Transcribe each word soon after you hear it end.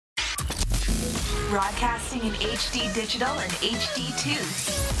Broadcasting in HD digital and HD2.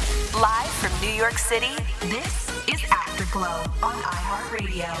 Live from New York City, this is Afterglow on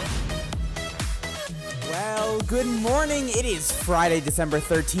iHeartRadio. Well, good morning. It is Friday, December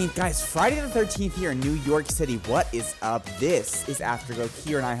 13th. Guys, Friday the 13th here in New York City. What is up? This is Afterglow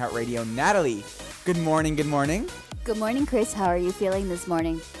here on iHeartRadio. Natalie, good morning, good morning. Good morning, Chris. How are you feeling this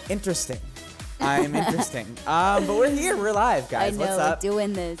morning? Interesting. I'm interesting. But we're here. We're live, guys. I know, What's up? we're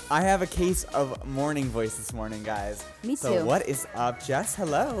doing this. I have a case of morning voice this morning, guys. Me So too. what is up, Jess?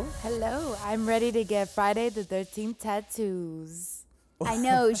 Hello. Hello, I'm ready to get Friday the 13th tattoos. I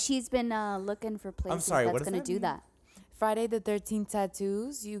know. She's been looking for places sorry, what that's does going that to do mean? that. Friday the 13th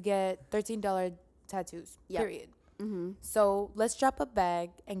tattoos, you get $13 tattoos, Yep. period. So let's drop a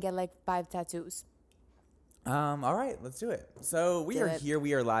bag and get like 5 tattoos. All right, let's do it. So we Do are it. here.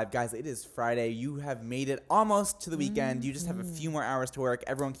 We are live, guys. It is Friday. You have made it almost to the weekend. You just have a few more hours to work.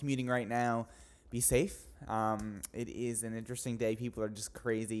 Everyone commuting right now. Be safe. It is an interesting day. People are just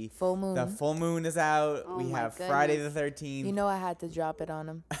crazy. Full moon. The full moon is out. Oh We my have Friday the goodness. 13th. You know I had to drop it on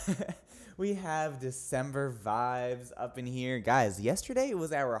them. We have December vibes up in here. Guys, yesterday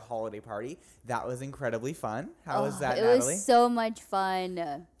was our holiday party. That was incredibly fun. How was that, It Natalie? was so much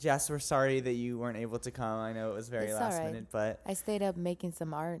fun. Jess, we're sorry that you weren't able to come. I know it was very It's last all right. minute, but... I stayed up making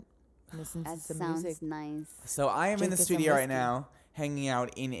some art, listening That to some sounds music. nice. So I am in the Drinking some studio right whiskey. now, hanging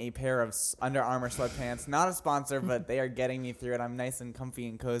out in a pair of Under Armour sweatpants. Not a sponsor, but they are getting me through it. I'm nice and comfy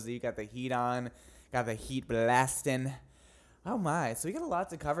and cozy. Got the heat on, got the heat blasting. Oh my! So we got a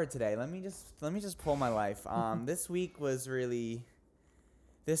lot to cover today. Let me just pull my life. This week was just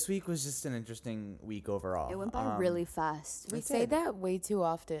an interesting week overall. It went by really fast. We It say did. that way too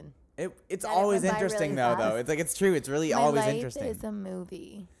often. It's That it always went by interesting really though. fast. It's like it's true. It's really My always life interesting. is a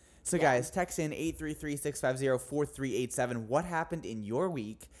movie. So guys, text in 833-650-4387. What happened in your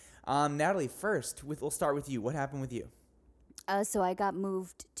week? Natalie, first, we'll start with you. What happened with you? So I got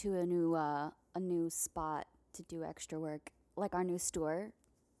moved to a new spot to do extra work, like our new store.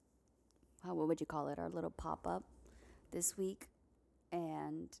 What would you call it? Our little pop-up this week.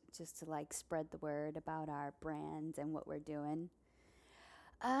 And just to like spread the word about our brand and what we're doing.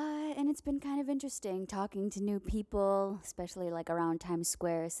 And it's been kind of interesting talking to new people, especially like around Times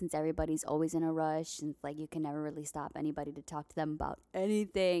Square, since everybody's always in a rush and like you can never really stop anybody to talk to them about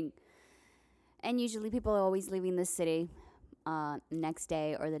anything. And usually people are always leaving the city next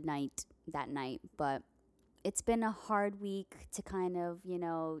day or that night. But it's been a hard week to kind of,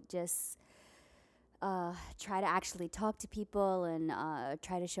 just try to actually talk to people and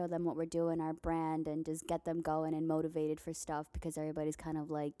try to show them what we're doing, our brand, and just get them going and motivated for stuff because everybody's kind of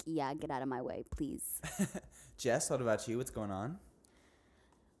like, yeah, get out of my way, please. Jess, what about you? What's going on?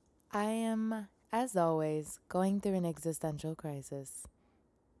 I am, as always, going through an existential crisis.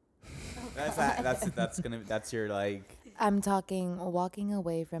 That's your like. I'm talking walking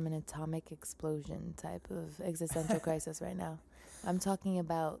away from an atomic explosion type of existential crisis right now. I'm talking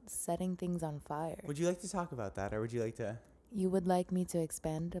about setting things on fire. Would you like to talk about that, or would you like to? You would like me to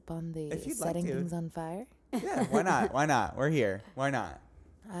expand upon the If you'd like setting to. things on fire? Yeah, why not? Why not? We're here. Why not?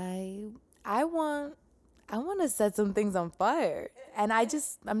 I want to set some things on fire. And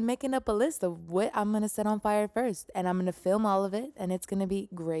I'm making up a list of what I'm going to set on fire first, and I'm going to film all of it, and it's going to be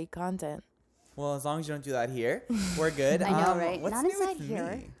great content. Well, as long as you don't do that here, we're good. I know, right? What's Not new inside with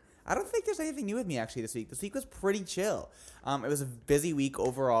here. me? I don't think there's anything new with me actually this week. This week was pretty chill. It was a busy week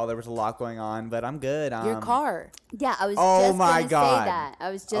overall. There was a lot going on, but I'm good. Your car Yeah, I was Oh just my going to say God. that.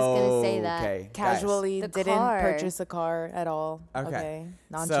 I was just going to say that. Okay, casually The didn't car. purchase a car at all. guys. Okay.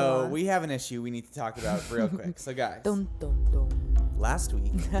 So Nonchalant. we have an issue we need to talk about real quick. So guys, Dun, dun, dun. last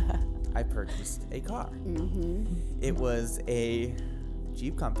week I purchased a car. It was a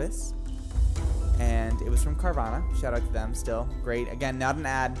Jeep Compass, and it was from Carvana. Shout out to them, still great. Again, not an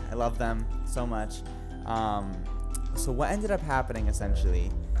ad. I love them so much. So what ended up happening essentially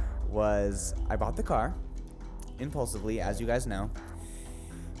was I bought the car impulsively, as you guys know.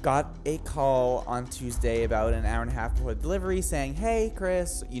 Got a call on Tuesday about an hour and a half before delivery saying, hey,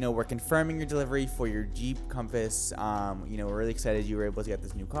 Chris, we're confirming your delivery for your Jeep Compass. We're really excited you were able to get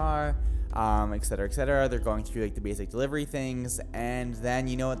this new car, et cetera, et cetera. They're going through like the basic delivery things. And then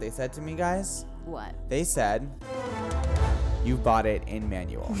you know what they said to me, guys? What? They said, you bought it in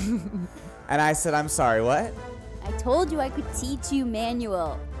manual. And I said, I'm sorry, what? I told you I could teach you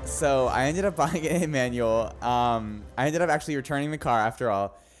manual. So I ended up buying it in manual. I ended up actually returning the car after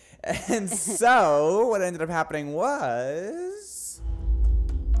all. And so what ended up happening was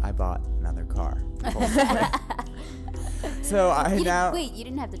I bought another car. So Wait, you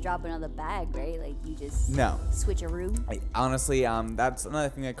didn't have to drop another bag, right? Like you just No. switch a room. Honestly, that's another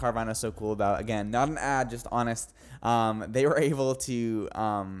thing that Carvana is so cool about. Again, not an ad, just honest. They were able to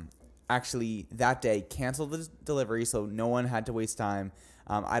actually that day cancel the delivery, so no one had to waste time.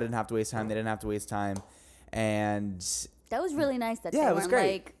 I didn't have to waste time. They didn't have to waste time, and that was really nice. That yeah, they it was weren't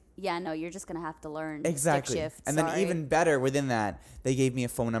great. Like, yeah, no, you're just gonna have to learn Exactly. stick shift. And then even better within that, they gave me a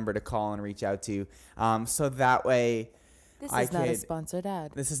phone number to call and reach out to, so that way. This is not a sponsored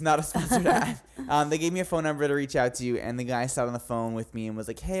ad. This is not a sponsored ad. They gave me a phone number to reach out to, and the guy sat on the phone with me and was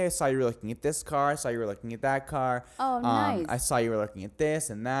like, "Hey, I saw you were looking at this car. I saw you were looking at that car. Oh, nice. I saw you were looking at this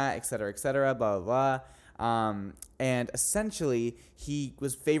and that, et cetera, blah, blah, blah." And essentially, he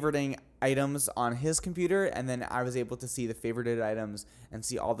was favoriting items on his computer, and then I was able to see the favorited items and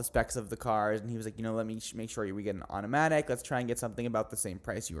see all the specs of the cars. And he was like, let me make sure we get an automatic. Let's try and get something about the same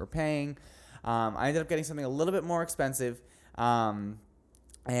price you were paying. I ended up getting something a little bit more expensive. And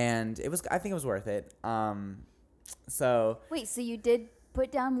I think it was worth it. So wait, so you did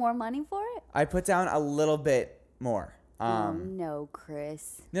put down more money for it? I put down a little bit more. No,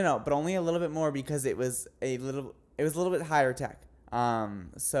 Chris. No, but only a little bit more because it was a little bit higher tech.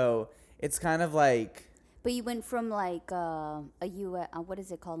 So it's kind of like. But you went from like what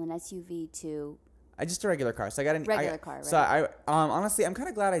is it called, an SUV to. Just a regular car. So I got a car, right? So I honestly, I'm kind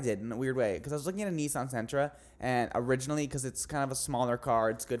of glad I did in a weird way because I was looking at a Nissan Sentra, and originally because it's kind of a smaller car,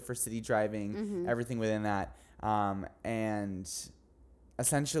 it's good for city driving, everything within that. And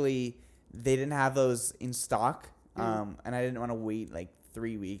essentially, they didn't have those in stock, and I didn't want to wait like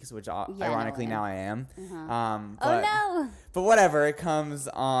 3 weeks, which ironically now I am. But whatever, it comes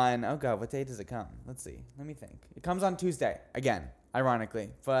on. Oh God, what day does it come? Let's see. Let me think. It comes on Tuesday again, ironically,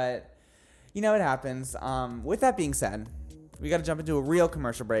 but. It happens. With that being said, we got to jump into a real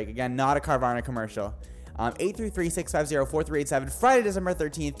commercial break. Again, not a Carvana commercial. 833-650-4387. Friday, December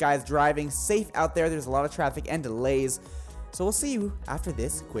 13th. Guys, driving safe out there. There's a lot of traffic and delays. So we'll see you after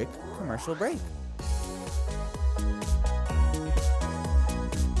this quick commercial break.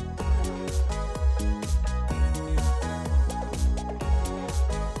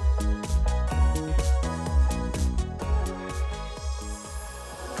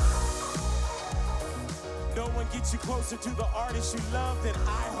 You closer to the artists you love than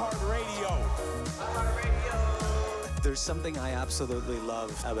iHeartRadio. There's something I absolutely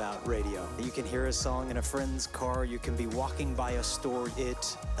love about radio. You can hear a song in a friend's car. You can be walking by a store.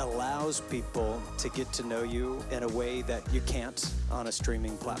 It allows people to get to know you in a way that you can't on a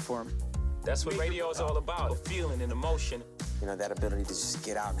streaming platform. That's what radio is all about, a feeling and emotion. That ability to just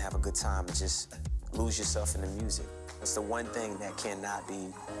get out and have a good time and just lose yourself in the music. It's the one thing that cannot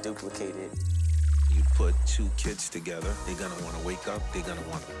be duplicated. You put two kids together, they're gonna wanna wake up, they're gonna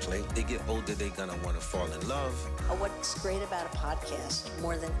wanna play. They get older, they're gonna wanna fall in love. What's great about a podcast,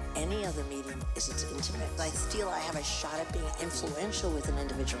 more than any other medium, is it's intimate. I feel I have a shot at being influential with an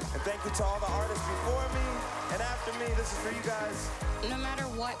individual. And thank you to all the artists before me and after me. This is for you guys. No matter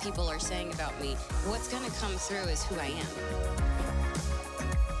what people are saying about me, what's gonna come through is who I am.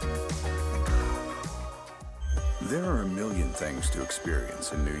 There are a million things to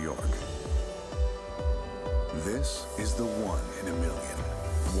experience in New York. This is the one in a million.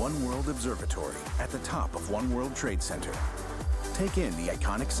 One World Observatory at the top of One World Trade Center. Take in the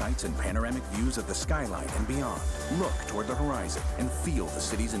iconic sights and panoramic views of the skyline and beyond. Look toward the horizon and feel the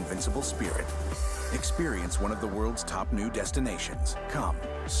city's invincible spirit. Experience one of the world's top new destinations. Come,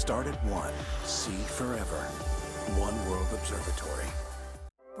 start at one, see forever. One World Observatory.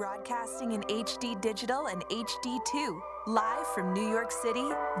 Broadcasting in HD Digital and HD2. Live from New York City,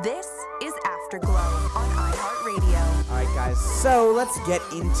 this is Afterglow on iHeartRadio. All right, guys, so let's get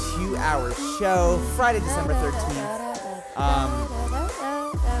into our show. Friday, December 13th.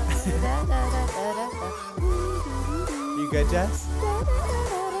 You good, Jess?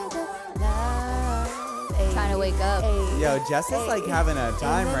 Trying to wake up. Yo, Jess is like having a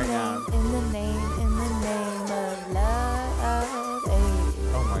time right now. In the name of love.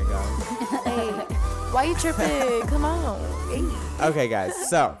 Oh my God. Hey, why you tripping? Come on. Hey. Okay, guys.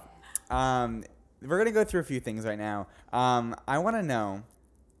 So, we're gonna go through a few things right now. I want to know,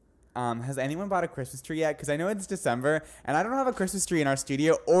 has anyone bought a Christmas tree yet? Because I know it's December, and I don't have a Christmas tree in our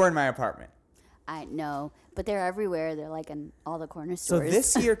studio or in my apartment. I know, but they're everywhere. They're like in all the corner So stores.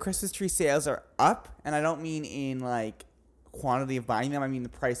 this year, Christmas tree sales are up, and I don't mean in like quantity of buying them. I mean the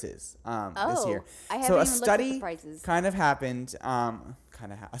prices this year. I haven't so a even looked at the study prices. kind of happened.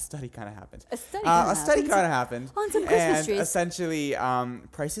 A study kind of happened. A study kind of happened. On some Christmas and trees. essentially,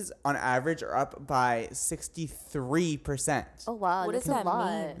 prices on average are up by 63%. Oh wow, What that's does a that lot.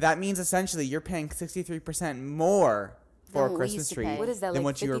 mean? That means essentially you're paying 63% more for Than a what we used Christmas to tree pay. What is that, than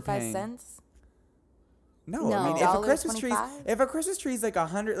like what you were 55 paying. cents? No, I No. mean $1.25? if a Christmas tree is like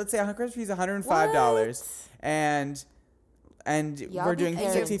let's say a Christmas tree is $105, and Y'all we're be doing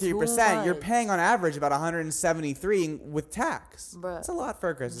paying 63%, you're too paying on average about $173 with tax. Bruh. That's a lot for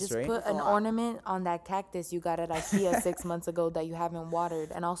a Christmas Just tree. put an ornament on that cactus you got at IKEA 6 months ago that you haven't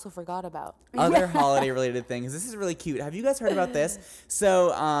watered and also forgot about. Other holiday related things. This is really cute. Have you guys heard about this?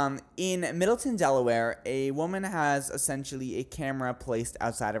 So, in Middleton, Delaware, a woman has essentially a camera placed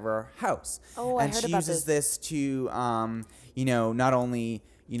outside of her house. Oh, I and heard she about uses this. to, not only,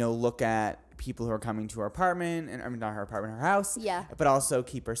 look at people who are coming to her apartment, and I mean not her apartment, her house, Yeah. but also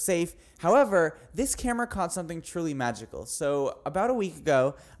keep her safe. However, this camera caught something truly magical. So about a week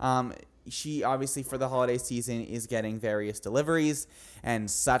ago, she obviously for the holiday season is getting various deliveries and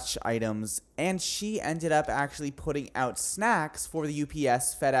such items, and she ended up actually putting out snacks for the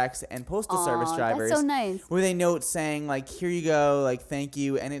UPS, FedEx, and Postal Service drivers. That's so nice. With a note saying like, here you go, like thank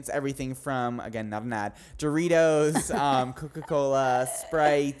you, and it's everything from, again, not an ad, Doritos, Coca-Cola,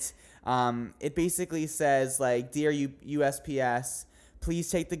 Sprite. It basically says like, dear USPS,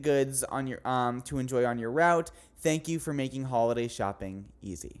 please take the goods on your to enjoy on your route. Thank you for making holiday shopping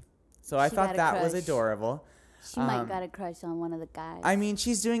easy. So I She thought got a that was crush. adorable. She might got a crush on one of the guys. I mean,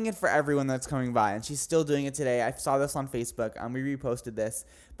 she's doing it for everyone that's coming by, and she's still doing it today. I saw this on Facebook. We reposted this.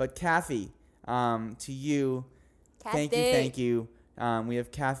 But Kathy, to you, thank you. We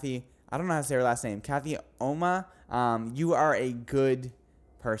have Kathy. I don't know how to say her last name. Kathy Oma. You are a good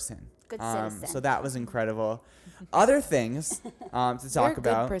person. Good citizen. So that was incredible. Other things to talk You're a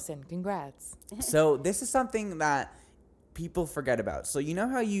about. good person. Congrats. So this is something that people forget about. So you know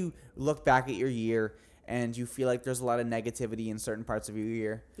how you look back at your year and you feel like there's a lot of negativity in certain parts of your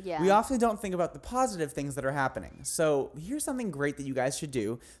year? Yeah. We often don't think about the positive things that are happening. So here's something great that you guys should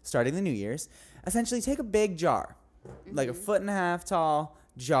do starting the New Year's. Essentially take a big jar, like a 1.5 foot tall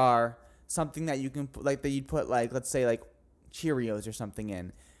jar, something that you can put, like that you'd put like, let's say like Cheerios or something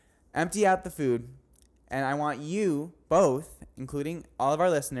in. Empty out the food. And I want you both, including all of our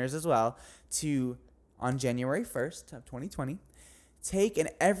listeners as well, to, on January 1st of 2020, take and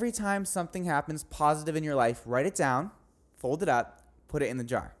every time something happens positive in your life, write it down, fold it up, put it in the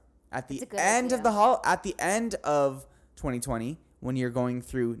jar. At the end of at the end of 2020, when you're going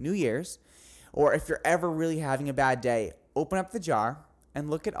through New Year's, or if you're ever really having a bad day, open up the jar and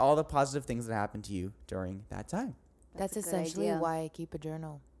look at all the positive things that happened to you during that time. That's a good essentially idea. why I keep a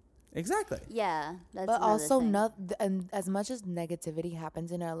journal. Exactly. Yeah, that's But another also, thing. and as much as negativity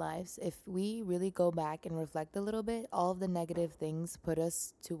happens in our lives, if we really go back and reflect a little bit, all of the negative things put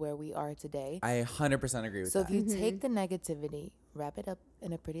us to where we are today. I 100% agree with So that. if you take the negativity, wrap it up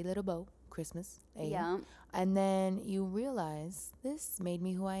in a pretty little bow, Christmas, Yeah. and then you realize this made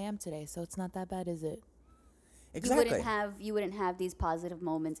me who I am today. So it's not that bad, is it? Exactly. You wouldn't have these positive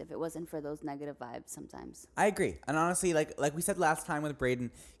moments if it wasn't for those negative vibes sometimes. I agree. And honestly, like we said last time with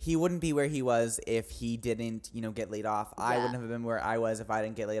Braden, he wouldn't be where he was if he didn't, get laid off. I Yeah. wouldn't have been where I was if I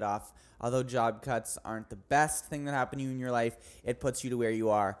didn't get laid off. Although job cuts aren't the best thing that happened to you in your life, it puts you to where you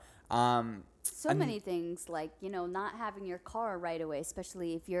are. So many things like, not having your car right away,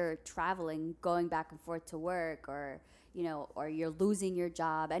 especially if you're traveling, going back and forth to work or you're losing your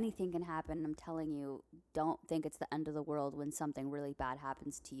job. Anything can happen. I'm telling you, don't think it's the end of the world when something really bad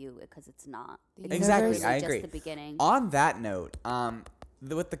happens to you, because it's not. It's Exactly, really I just agree. the beginning. On that note,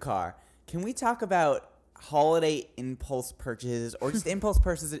 with the car, can we talk about holiday impulse purchases or just impulse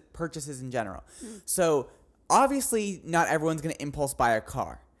purchases in general? So obviously, not everyone's going to impulse buy a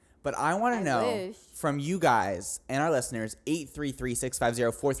car. But I want to know wish. from you guys and our listeners,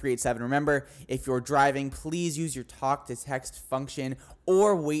 833-650-4387. Remember, if you're driving, please use your talk to text function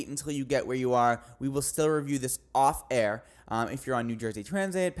or wait until you get where you are. We will still review this off air. If you're on New Jersey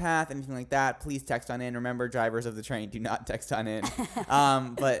Transit path, anything like that, please text on in. Remember, drivers of the train, do not text on in.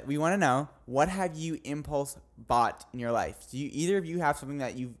 But we want to know, what have you impulse bought in your life? Do either of you have something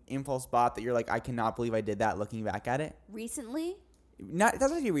that you've impulse bought that you're like, I cannot believe I did that looking back at it? Recently? It doesn't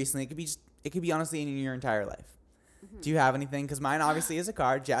have to be recently. It could be honestly in your entire life. Do you have anything? Because mine obviously is a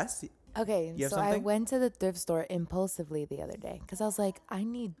car. Jess? Okay, You have so I something? went to the thrift store impulsively the other day because I was like, I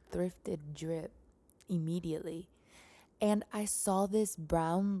need thrifted drip immediately. And I saw this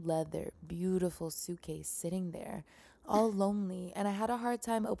brown leather, beautiful suitcase sitting there, all lonely. And I had a hard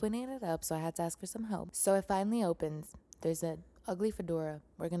time opening it up, so I had to ask for some help. So it finally opens. There's an ugly fedora.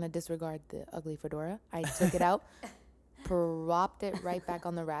 We're going to disregard the ugly fedora. I took it out, propped it right back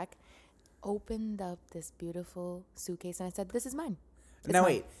on the rack, opened up this beautiful suitcase, and I said, this is mine. Now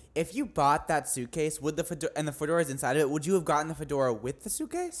wait, if you bought that suitcase with the fedora and the fedora's inside of it, would you have gotten the fedora with the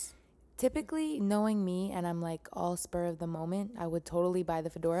suitcase? Typically, knowing me, and I'm like all spur of the moment, I would totally buy the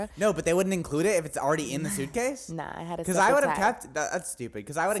fedora. No, but they wouldn't include it if it's already in the suitcase? Nah, I had a Because I would have kept... That's stupid.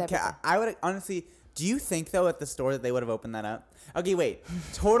 Because I would have kept... I would honestly... Do you think, though, at the store that they would have opened that up? Okay, wait.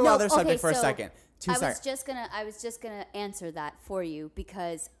 Total other subject for a second. I was just gonna answer that for you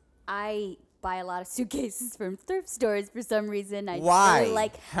because I buy a lot of suitcases from thrift stores for some reason. Why?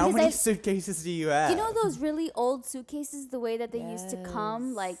 Really How many suitcases do you have? You know those really old suitcases, the way that they used to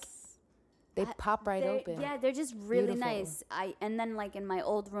come, like they pop right open. Yeah, they're just really Beautiful. nice. And then like in my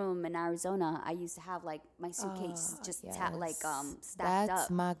old room in Arizona, I used to have like my suitcases stacked up. That's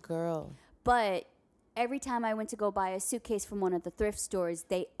my girl. But every time I went to go buy a suitcase from one of the thrift stores,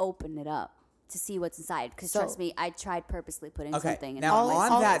 they open it up to see what's inside. Because trust me, I tried purposely putting something in. Now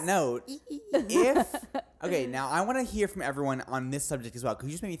on that note, now I want to hear from everyone on this subject as well. Because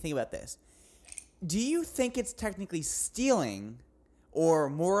you just made me think about this. Do you think it's technically stealing or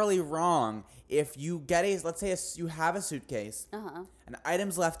morally wrong if you get let's say you have a suitcase, and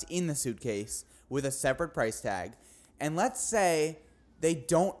items left in the suitcase with a separate price tag, and let's say they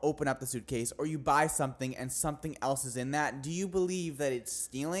don't open up the suitcase or you buy something and something else is in that, do you believe that it's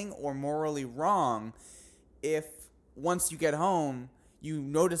stealing or morally wrong if once you get home you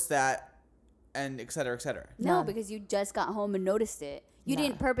notice that and et cetera, et cetera? No, because you just got home and noticed it. You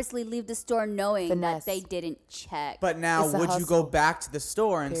didn't purposely leave the store knowing that they didn't check. But now, would you go back to the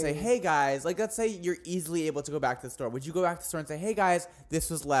store and say, hey, guys, like let's say you're easily able to go back to the store. Would you go back to the store and say, hey, guys, this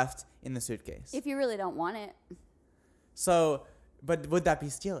was left in the suitcase? If you really don't want it. So... But would that be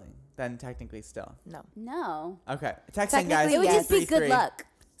stealing then technically still? No. Okay. Texting, guys. It would just be good luck.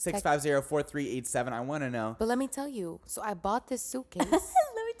 650-4387. I want to know. But let me tell you. So I bought this suitcase. Let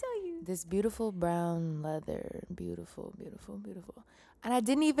me tell you. This beautiful brown leather. Beautiful, beautiful, beautiful. And I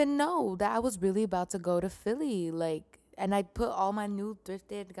didn't even know that I was really about to go to Philly. And I put all my new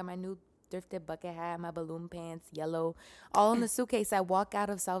got my new thrifted bucket hat, my balloon pants, yellow, all in the suitcase. I walk out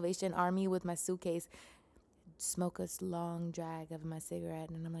of Salvation Army with my suitcase, smoke a long drag of my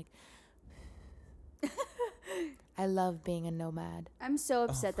cigarette, and I'm like, I love being a nomad. I'm so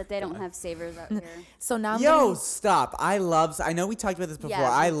upset that they don't have savers out here. So now stop. I know we talked about this before.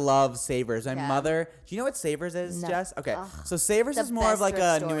 I love Savers. My mother, do you know what Savers is, No. Jess? Okay. So Savers is more of like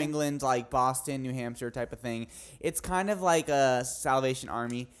a New England, like Boston, New Hampshire type of thing. It's kind of like a Salvation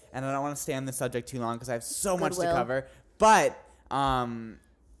Army, and I don't want to stay on this subject too long because I have so much to cover. But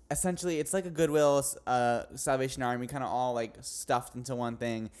essentially, it's like a Goodwill, Salvation Army, kind of all like stuffed into one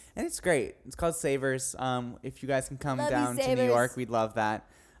thing, and it's great. It's called Savers. If you guys can come down to New York, we'd love that.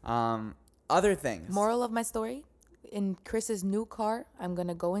 Other things. Moral of my story: in Chris's new car, I'm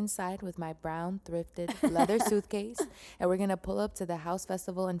gonna go inside with my brown thrifted leather suitcase, and we're gonna pull up to the House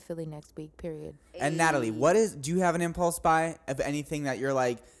Festival in Philly next week. Period. And Natalie, do you have an impulse buy of anything that you're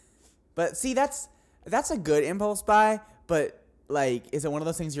like? But see, that's a good impulse buy, but. Like, is it one of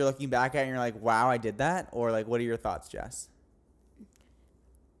those things you're looking back at and you're like, wow, I did that? Or, like, what are your thoughts, Jess?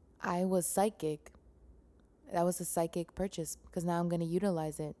 I was psychic. That was a psychic purchase because now I'm going to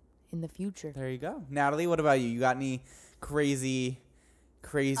utilize it in the future. There you go. Natalie, what about you? You got any crazy...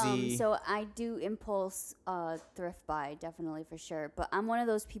 So I do impulse thrift buy, definitely, for sure. But I'm one of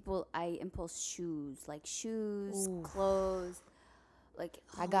those people, I impulse shoes. Like, clothes. Like,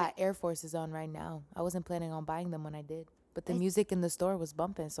 I got Air Forces on right now. I wasn't planning on buying them when I did. But the music in the store was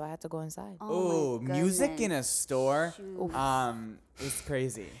bumping, so I had to go inside. Oh, music in a store? It's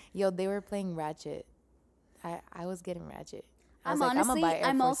crazy. Yo, they were playing Ratchet. I was getting Ratchet.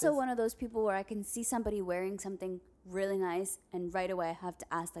 I'm also one of those people where I can see somebody wearing something really nice, and right away I have to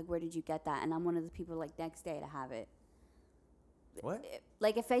ask, like, where did you get that? And I'm one of the people, like, next day to have it. What?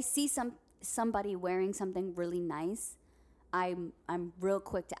 Like, if I see somebody wearing something really nice, I'm real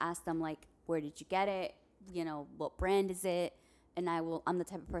quick to ask them, like, where did you get it? You know, what brand is it? And I'm the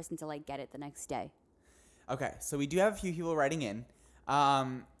type of person to like get it the next day. Okay, so we do have a few people writing in.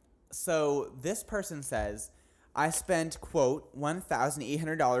 So this person says, I spent, quote,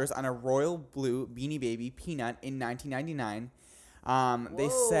 $1,800 on a royal blue Beanie Baby peanut in 1999. They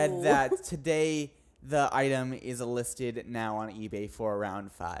said that today the item is listed now on eBay for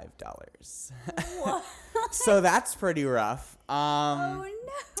around $5. So that's pretty rough. Oh,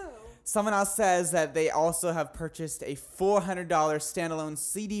 no. Someone else says that they also have purchased a $400 standalone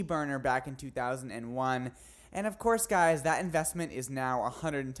CD burner back in 2001. And of course, guys, that investment is now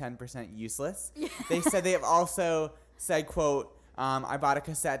 110% useless. They said they have also said, quote, I bought a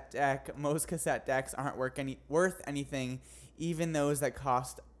cassette deck. Most cassette decks aren't worth anything, even those that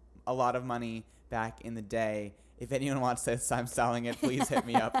cost a lot of money back in the day. If anyone wants this, I'm selling it. Please hit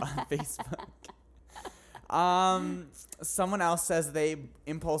me up on Facebook. Someone else says they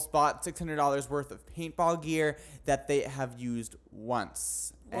impulse bought $600 worth of paintball gear that they have used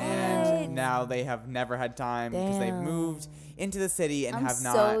once. What? And now they have never had time because they've moved into the city and I'm have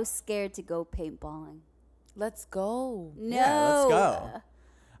not. so scared to go paintballing. Let's go. No. Yeah, let's go.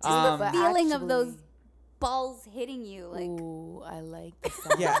 Just the feeling of actually- those balls hitting you. Like, Ooh, I like the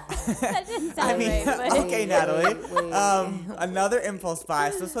sound. Yeah. that didn't I sound mean, right. But okay, Natalie. wait. Another impulse buy.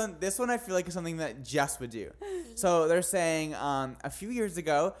 So this one I feel like is something that Jess would do. So they're saying a few years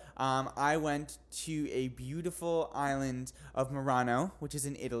ago, I went to a beautiful island of Murano, which is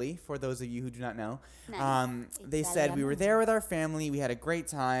in Italy, for those of you who do not know. Nice. They said we were there with our family. We had a great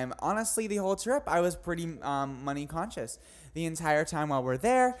time. Honestly, the whole trip, I was pretty money conscious. The entire time while we're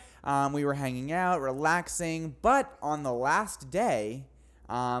there, we were hanging out, relaxing. But on the last day,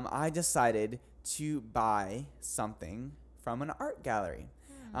 I decided to buy something from an art gallery.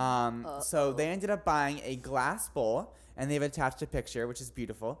 So they ended up buying a glass bowl, and they've attached a picture, which is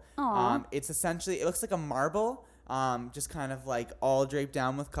beautiful. It's essentially, it looks like a marble, just kind of like all draped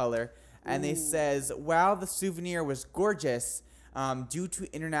down with color. And they says, wow, the souvenir was gorgeous. Due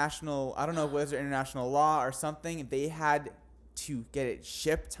to international, I don't know, was there international law or something, they had to get it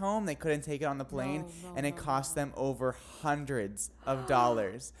shipped home. They couldn't take it on the plane, and it cost them over hundreds of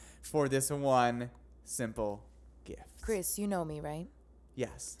dollars for this one simple gift. Chris, you know me, right?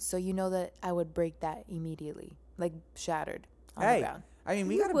 Yes. So you know that I would break that immediately, like shattered on the Hey, ground. I mean,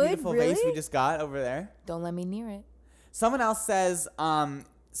 we You got a would? beautiful vase we Really? just got over there. Don't let me near it. Someone else says,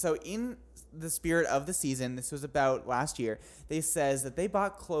 so in the spirit of the season, this was about last year, they says that they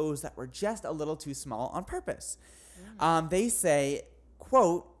bought clothes that were just a little too small on purpose. They say,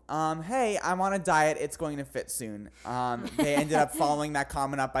 quote, hey, I'm on a diet. It's going to fit soon. They ended up following that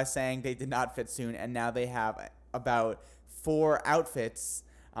comment up by saying they did not fit soon, and now they have about 4 outfits,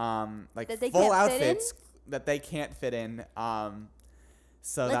 like That they full can't fit in? outfits that they can't fit in.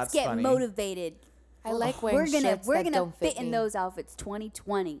 So let's that's get funny. motivated. I like wearing shirts We're that gonna don't fit fit in me. those outfits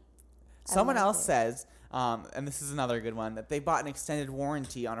 2020. Someone like else it. says, and this is another good one, that they bought an extended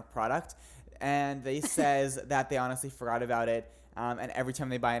warranty on a product, and they says that they honestly forgot about it, and every time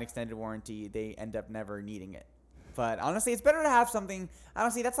they buy an extended warranty, they end up never needing it. But honestly, it's better to have something.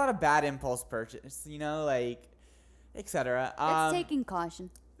 Honestly, that's not a bad impulse purchase, you know, like, etc. That's taking caution.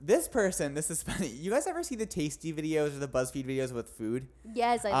 This person, this is funny. You guys ever see the Tasty videos or the BuzzFeed videos with food?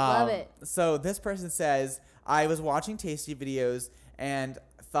 Yes, I love it. So this person says, I was watching Tasty videos and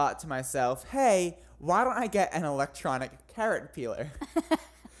thought to myself, hey, why don't I get an electronic carrot peeler?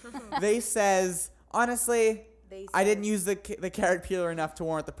 They says, honestly, I didn't use the carrot peeler enough to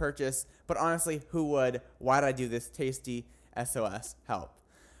warrant the purchase, but honestly, who would? Why did I do this? Tasty SOS, help.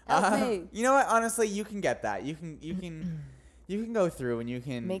 Help me. You know what? Honestly, you can get that. You can go through and you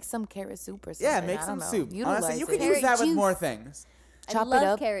can Make some carrot soup or something. yeah, make I some don't know. soup. Utilize Honestly, you it. could use Carrot that with juice. more things. Chop I it love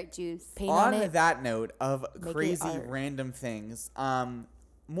up. carrot juice. Paint on On it. that note of Make it crazy art. random things,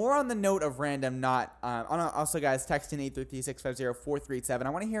 more on the note of random, not also guys, text in 833-650-4387. I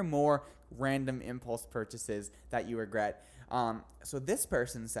want to hear more random impulse purchases that you regret. So this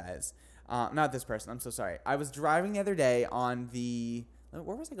person says, not this person, I'm so sorry. I was driving the other day on the,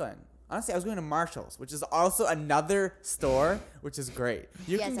 where was I going? Honestly, I was going to Marshall's, which is also another store, which is great.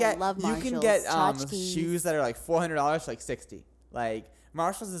 You Yes, can I get love you can get Tchotchkes. shoes that are like $400 for like $60. Like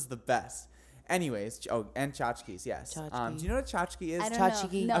Marshall's is the best. Anyways, and tchotchkes, yes. Do you know what a tchotchke is? I don't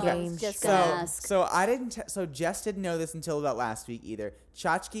Tchotchke know. No, I games. was just gonna ask. So I didn't. So Jess didn't know this until about last week either.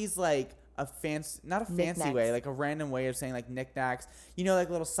 Tchotchke's like a fancy, not a fancy Knickknacks. way, like a random way of saying like knickknacks. You know, like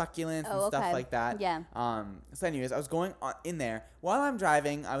little succulents and stuff okay. like that. Yeah. So anyways, I was going in there while I'm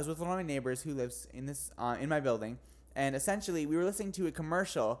driving. I was with one of my neighbors who lives in this in my building, and essentially we were listening to a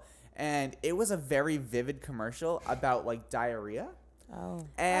commercial, and it was a very vivid commercial about like diarrhea. Oh.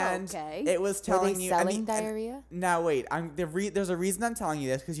 And Okay. it was Were telling they you. selling diarrhea? Now wait, there's a reason I'm telling you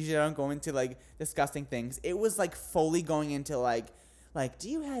this because usually I don't go into like disgusting things. It was like fully going into like, do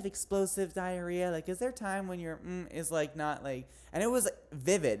you have explosive diarrhea? Like, is there a time when your is like not like, and it was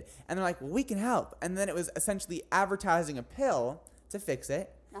vivid. And they're like, well, we can help. And then it was essentially advertising a pill to fix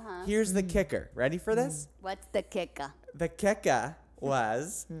it. Uh-huh. Here's the kicker. Ready for this? What's the kicker? The kicker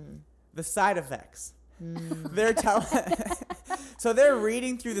was the side effects. They're telling. So they're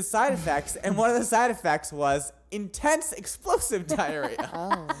reading through the side effects, and one of the side effects was intense explosive diarrhea.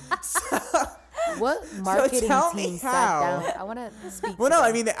 Oh. So, What marketing tell me team sat how. down? I want to speak. well, to no,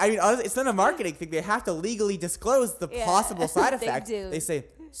 them. I mean, honestly, it's not a marketing thing. They have to legally disclose the Yeah, possible side they effects. do. They say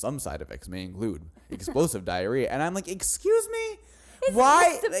some side effects may include explosive diarrhea, and I'm like, excuse me. Isn't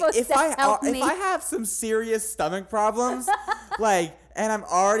Why? this Like, supposed to help me? if I have some serious stomach problems, Like, and I'm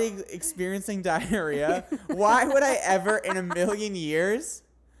already experiencing diarrhea. Why would I ever in a million years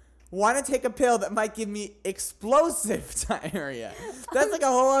want to take a pill that might give me explosive diarrhea? That's like a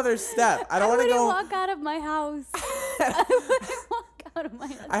whole other step. I don't want to go walk out of my house. I wouldn't walk out of my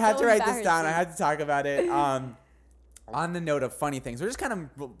house. I had to write this down. I had to talk about it. On the note of funny things, we're just kind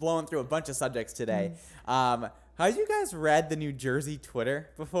of blowing through a bunch of subjects today. Have you guys read the New Jersey Twitter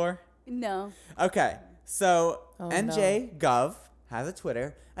before? No. Okay, so NJ Gov has a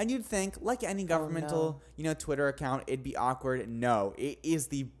Twitter, and you'd think, like any governmental, Twitter account, it'd be awkward. No, it is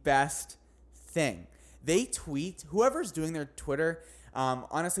the best thing. They tweet, whoever's doing their Twitter,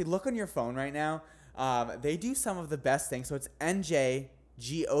 honestly, look on your phone right now. They do some of the best things. So it's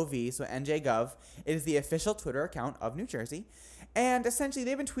NJGOV, so NJGov. It is the official Twitter account of New Jersey. And essentially,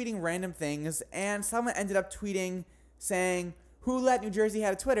 they've been tweeting random things, and someone ended up tweeting saying, "Who let New Jersey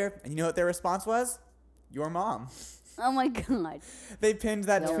have a Twitter?" And you know what their response was? Your mom. Oh my God. They pinned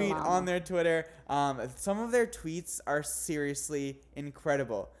that tweet on their Twitter. Some of their tweets are seriously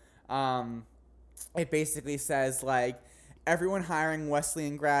incredible. It basically says, like, everyone hiring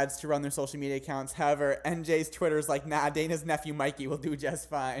Wesleyan grads to run their social media accounts. However, NJ's Twitter's like, nah, Dana's nephew Mikey will do just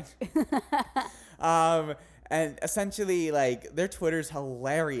fine. And essentially, like, their Twitter's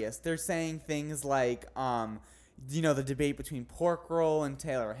hilarious. They're saying things like, the debate between pork roll and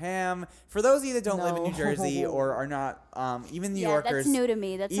Taylor ham. For those of you that don't live in New Jersey or are not, even New Yorkers. That's new to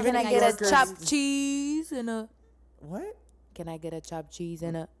me. That's even something I get a chopped cheese and a... What? Can I get a chopped cheese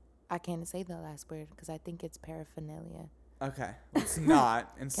and a... I can't say the last word because I think it's paraphernalia. Okay, let's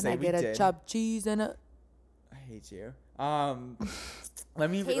not and say we did. Can I get a chopped cheese and a... I hate you. Let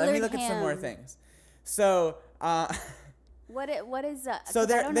me look at some more things. So, what is that? So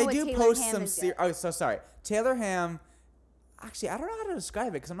they do post some. Sorry. Taylor ham. Actually, I don't know how to describe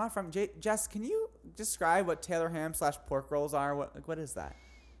it because I'm not from. Jess, can you describe what Taylor ham / pork rolls are? What is that?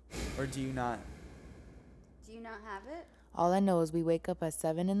 Or do you not? Do you not have it? All I know is we wake up at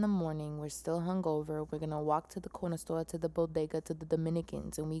 7 in the morning. We're still hungover. We're gonna walk to the corner store, to the bodega, to the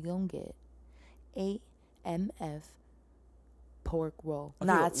Dominicans, and we gonna get AMF pork roll. Okay,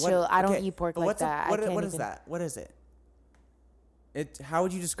 nah, chill. I don't eat pork like that. What is that? What is it? How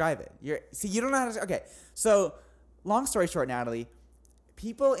would you describe it? You don't know how to. Okay, so long story short, Natalie,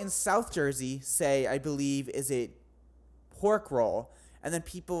 people in South Jersey say, I believe, is it pork roll, and then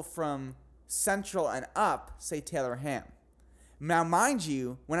people from Central and up say Taylor ham. Now, mind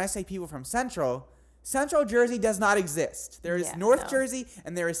you, when I say people from Central Jersey does not exist. There is North Jersey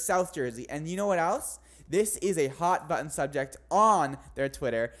and there is South Jersey, and you know what else? This is a hot button subject on their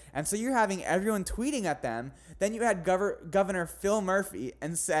Twitter. And so you're having everyone tweeting at them. Then you had Governor Phil Murphy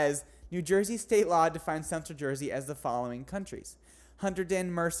and says, New Jersey state law defines Central Jersey as the following countries: Hunterdon,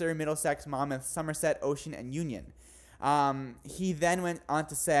 Mercer, Middlesex, Monmouth, Somerset, Ocean, and Union. He then went on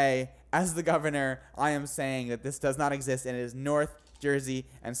to say, as the governor, I am saying that this does not exist and it is North Jersey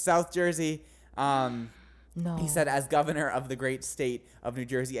and South Jersey. No. He said, as governor of the great state of New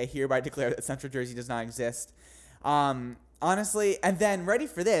Jersey, I hereby declare that Central Jersey does not exist. Honestly, and then, ready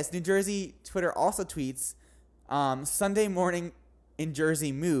for this, New Jersey Twitter also tweets, Sunday morning in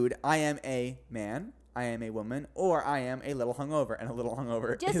Jersey mood, I am a man, I am a woman, or I am a little hungover. And a little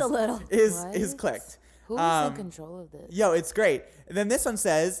hungover is clicked. Who is in control of this? Yo, it's great. And then this one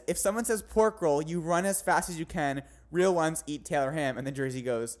says, if someone says pork roll, you run as fast as you can. Real ones eat Taylor ham. And then Jersey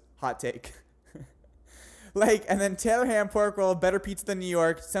goes, hot take. And then Taylor ham, pork roll, better pizza than New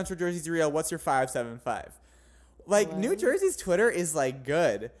York. Central Jersey's real. What's your 575? New Jersey's Twitter is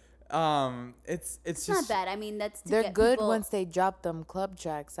good. It's just not bad. I mean, they're good once they drop them club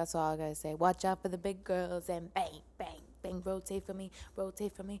tracks. That's all I gotta say. Watch out for the big girls and bang, bang, bang. Rotate for me,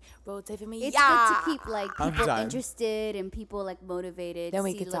 rotate for me, rotate for me. It's good to keep people interested and people motivated. Then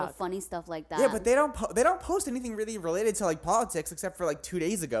we see can little talk. funny stuff like that. Yeah, but they don't post anything really related to politics except for 2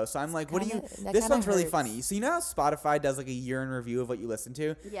 days ago. So I'm like, what do you? This one's really funny. So you know how Spotify does a year in review of what you listen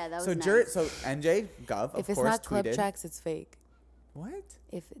to? Yeah, that was nice. So NJ Gov, if of course, tweeted. If it's not club tracks, it's fake. What?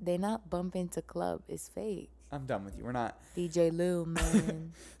 If they not bump into club, it's fake. I'm done with you. We're not. DJ Lou,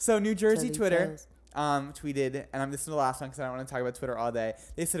 man. So New Jersey Twitter tweeted, and this is the last one because I don't want to talk about Twitter all day.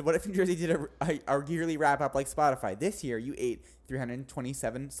 They said, what if New Jersey did a yearly wrap up like Spotify? This year, you ate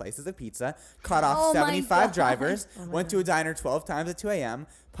 327 slices of pizza, caught off 75 drivers, went to a diner 12 times at 2 a.m.,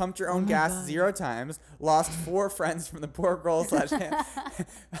 pumped your own gas 0 times, lost 4 friends from the pork roll / Taylor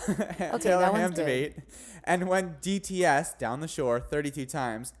ham debate, and went DTS down the shore 32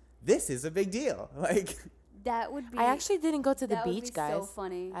 times. This is a big deal. That would be. I actually didn't go to the beach, guys. So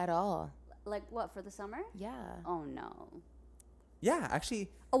funny. At all. What, for the summer? Yeah. Oh no. Yeah, actually.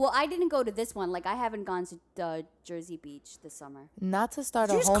 Oh, well, I didn't go to this one. Like, I haven't gone to the Jersey Beach this summer. Not to start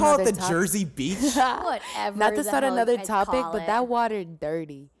Did a you whole just call it the topic. Jersey Beach? Whatever. Not to start another guys topic, call but it. that water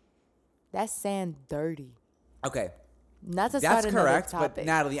dirty. That sand dirty. Okay. Not to That's start correct, another but topic.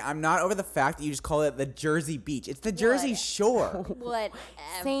 Natalie, I'm not over the fact that you just call it the Jersey Beach. It's the Jersey Shore. Whatever.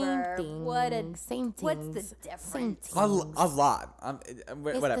 Same thing. Same What's the difference? A lot. It's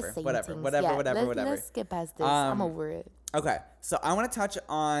Whatever. the same Whatever. things. Whatever. Yeah, Whatever. Whatever. Let's skip past this. I'm over it. Okay, so I want to touch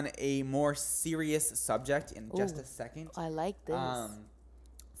on a more serious subject in just a second. I like this.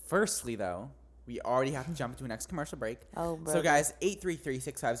 Firstly, though, we already have to jump into a next commercial break. Oh, So, brother. guys,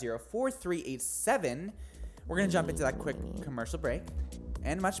 833-650-4387. We're going to jump into that quick commercial break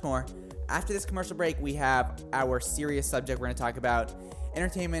and much more. After this commercial break, we have our serious subject. We're going to talk about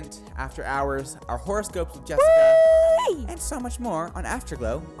entertainment, after hours, our horoscopes with Jessica, and so much more on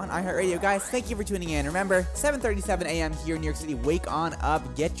Afterglow on iHeartRadio. Guys, thank you for tuning in. Remember, 7:37 a.m. here in New York City. Wake on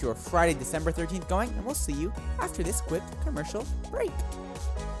up. Get your Friday, December 13th going, and we'll see you after this quick commercial break.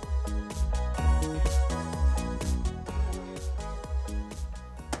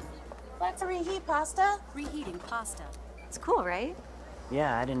 Let's reheat pasta. Reheating pasta. It's cool, right?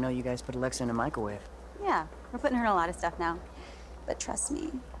 Yeah, I didn't know you guys put Alexa in a microwave. Yeah, we're putting her in a lot of stuff now. But trust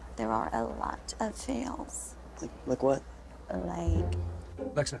me, there are a lot of fails. Like what? Like,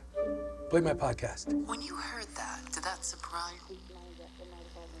 Alexa, play my podcast. When you heard that, did that surprise you?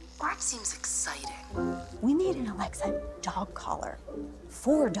 Or it seems exciting. we need an Alexa dog collar.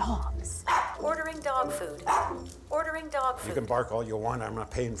 4 dogs. Ordering dog food. Ordering dog You food. can bark all you want. I'm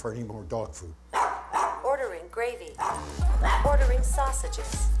not paying for any more dog food. Ordering gravy. Ordering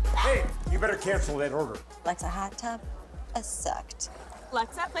sausages. Hey, you better cancel that order. Alexa hot tub, a sucked.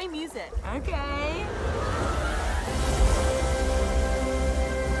 Alexa, play music. Okay.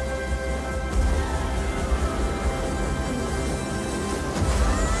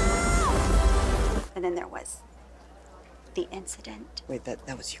 And then there was the incident. Wait, that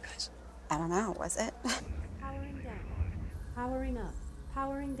was you guys. I don't know, was it? Powering down. Powering up.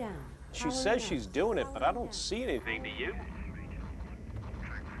 Powering down. She says she's doing it, but I don't see anything. Do you?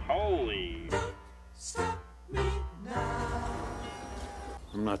 Holy.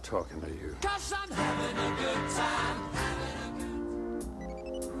 I'm not talking to you. Cause I'm having a good time.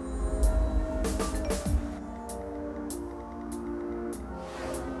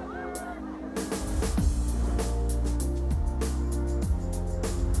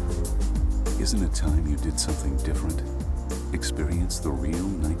 Isn't it time you did something different? Experience the real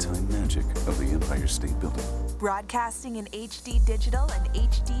nighttime magic of the Empire State Building. Broadcasting in HD digital and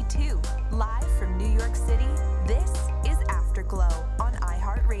HD2. Live from New York City, this is Afterglow on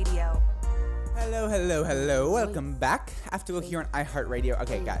iHeartRadio. Hello. Welcome back. Afterglow here on iHeartRadio.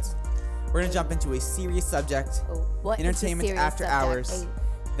 Okay, guys, we're going to jump into a serious subject. What is a entertainment serious after subject? hours,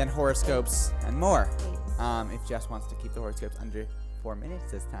 then horoscopes and more. If Jess wants to keep the horoscopes under 4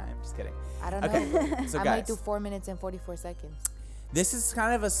 minutes this time. Just kidding. I don't know. Okay, so I guys, might do 4 minutes and 44 seconds. this is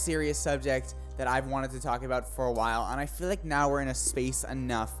kind of a serious subject that I've wanted to talk about for a while, and I feel like now we're in a space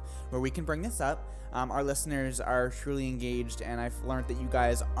enough where we can bring this up. Our listeners are truly engaged, and I've learned that you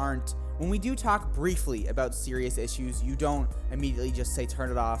guys aren't. When we do talk briefly about serious issues, you don't immediately just say turn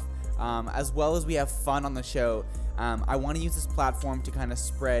it off. As well as we have fun on the show, I want to use this platform to kind of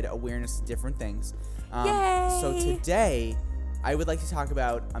spread awareness to different things. So today, I would like to talk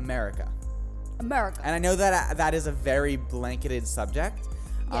about America. America. And I know that that is a very blanketed subject.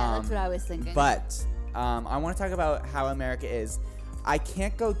 Yeah, that's what I was thinking. But I want to talk about how America is. I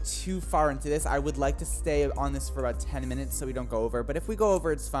can't go too far into this. I would like to stay on this for about 10 minutes so we don't go over. But if we go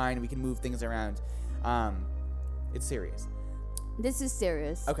over, it's fine. We can move things around. It's serious. This is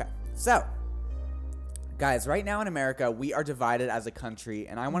serious. Okay. So, guys, right now in America, we are divided as a country.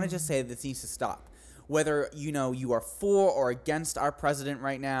 And I want to just say that this needs to stop. Whether, you are for or against our president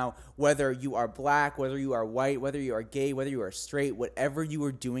right now, whether you are black, whether you are white, whether you are gay, whether you are straight, whatever you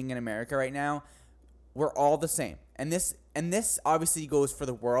are doing in America right now, we're all the same. And this obviously goes for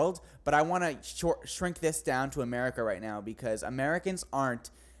the world, but I want to shrink this down to America right now because Americans aren't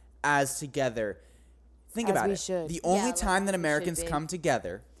as together. Think As about we it. should. The only Yeah, time that we should Americans be. come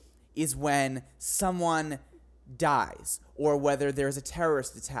together is when someone dies, or whether there's a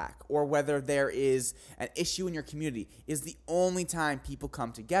terrorist attack, or whether there is an issue in your community, is the only time people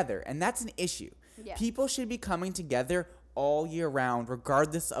come together. And that's an issue. Yeah. People should be coming together all year round,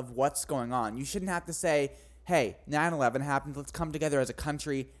 regardless of what's going on. You shouldn't have to say, hey, 9/11 happened, let's come together as a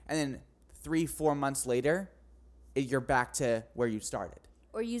country, and then 3-4 months later, you're back to where you started.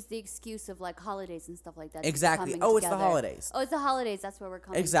 Or use the excuse of like holidays and stuff like that. to be Exactly. coming Oh, it's the together. holidays. Oh, it's the holidays. That's where we're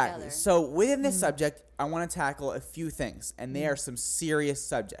coming Exactly. together. So within this subject, I want to tackle a few things, and they are some serious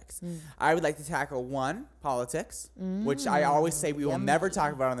subjects. I would like to tackle one, politics, which I always say we will never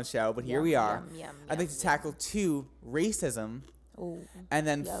talk about on the show, but here we are. I'd like to tackle 2, racism, and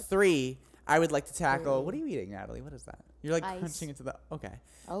then 3, I would like to tackle. What are you eating, Natalie? What is that? You're like crunching into the. Okay.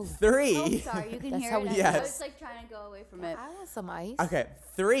 3. Oh, sorry, you can hear it. Yes. I was like trying to go away from it. I want some ice. Okay,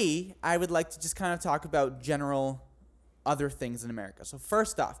 3, I would like to just kind of talk about general other things in America. So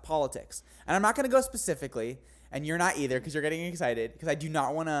first off, politics. And I'm not going to go specifically, and you're not either because you're getting excited, because I do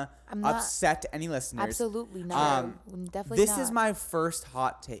not want to upset any listeners. Absolutely not. Definitely this not. is my first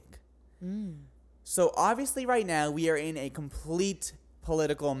hot take. So obviously right now we are in a complete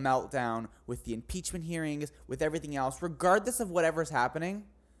political meltdown with the impeachment hearings, with everything else, regardless of whatever's happening.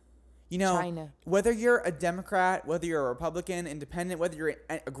 You know, China. Whether you're a Democrat, whether you're a Republican, independent, whether you're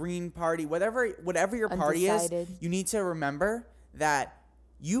a Green Party, whatever your party is, Undecided. you need to remember that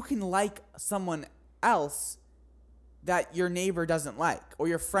you can like someone else that your neighbor doesn't like or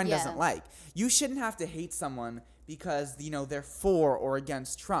your friend doesn't like. You shouldn't have to hate someone because, you know, they're for or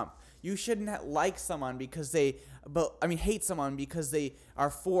against Trump. You shouldn't like someone because hate someone because they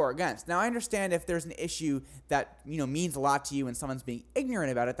are for or against. Now, I understand if there's an issue that, you know, means a lot to you and someone's being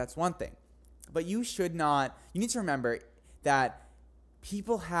ignorant about it, that's one thing. But you need to remember that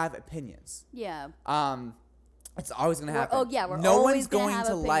people have opinions. Yeah. It's always going to happen. We're no always one's going have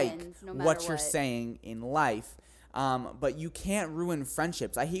to like opinions, no matter what you're saying in life. But you can't ruin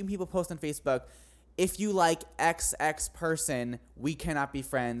friendships. I hate when people post on Facebook, if you like XX person, we cannot be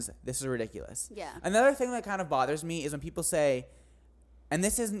friends. This is ridiculous. Yeah. Another thing that kind of bothers me is when people say, and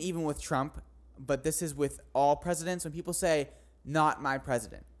this isn't even with Trump, but this is with all presidents, when people say, not my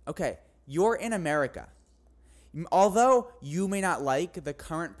president. Okay, you're in America. Although you may not like the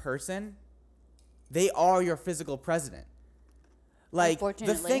current person, they are your physical president. Like,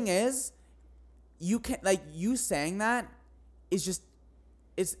 the thing is, you saying that is just,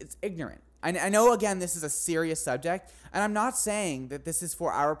 it's ignorant. I know, again, this is a serious subject, and I'm not saying that this is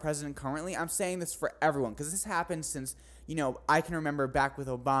for our president currently. I'm saying this for everyone, because this happened since, you know, I can remember back with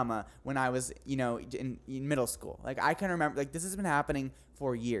Obama when I was, you know, in middle school. Like, I can remember, like, this has been happening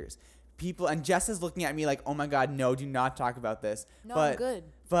for years. People, and Jess is looking at me like, oh my God, no, do not talk about this. No, but, I'm good.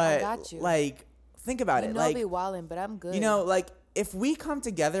 But, I got you. Like, think about it. You know, Like, I'll be wildin', but I'm good. you know, like, if we come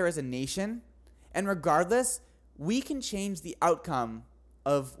together as a nation, and regardless, we can change the outcome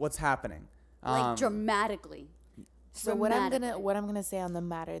of what's happening. Like dramatically. So what I'm gonna say on the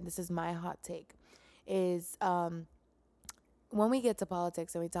matter, this is my hot take, is when we get to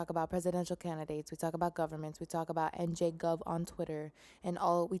politics and we talk about presidential candidates, we talk about governments, we talk about NJGov on Twitter, and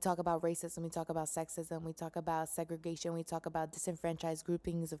we talk about racism, we talk about sexism, we talk about segregation, we talk about disenfranchised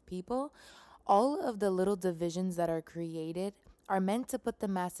groupings of people. All of the little divisions that are created are meant to put the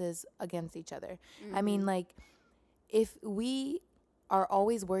masses against each other. I mean, like, if we are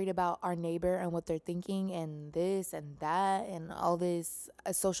always worried about our neighbor and what they're thinking and this and that and all this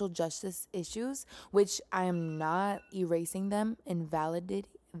social justice issues, which I am not erasing them in validity.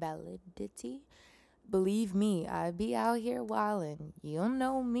 Believe me, I be out here wilding. You don't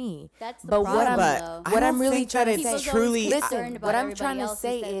know me. That's the but problem, what I'm really trying to say, truly, listen, what I'm trying to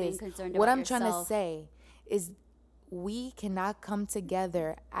say is we cannot come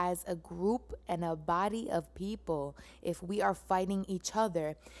together as a group and a body of people if we are fighting each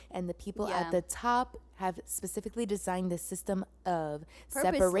other. And the people at the top have specifically designed the system of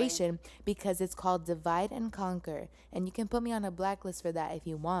separation because it's called divide and conquer. And you can put me on a blacklist for that if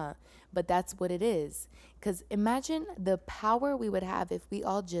you want, but that's what it is. Because imagine the power we would have if we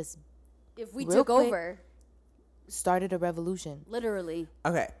all just took over. Started a revolution. Literally.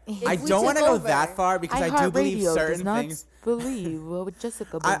 Okay. I don't want to go that far because I do believe certain things. Believe what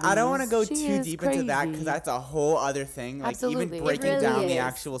Jessica believes. I don't want to go too deep into that because that's a whole other thing. Like, absolutely. Even breaking down the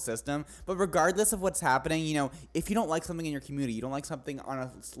actual system. But regardless of what's happening, you know, if you don't like something in your community, you don't like something on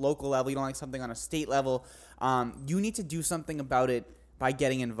a local level, you don't like something on a state level, you need to do something about it by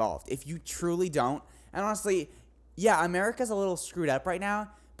getting involved. If you truly don't, and honestly, yeah, America's a little screwed up right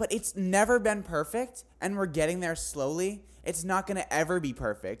now, but it's never been perfect, and we're getting there slowly. It's not going to ever be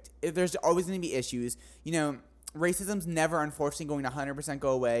perfect. There's always going to be issues. You know, racism's never, unfortunately, going to 100%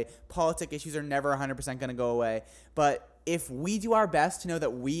 go away. Politic issues are never 100% going to go away. But if we do our best to know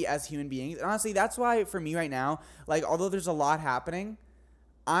that we as human beings, and honestly, that's why for me right now, like, although there's a lot happening,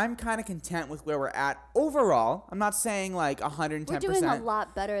 I'm kind of content with where we're at overall. I'm not saying like 110%. We're doing a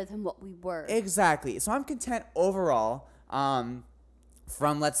lot better than what we were. Exactly. So I'm content overall.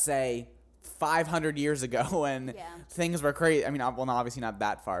 From, let's say, 500 years ago when things were crazy. I mean, well, no, obviously not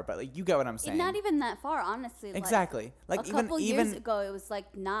that far, but like you get what I'm saying. Not even that far, honestly. Exactly. Like a couple years ago, it was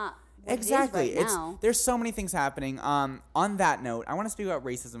like not what exactly. it is right now. There's so many things happening. On that note, I want to speak about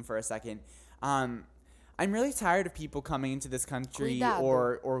racism for a second. I'm really tired of people coming into this country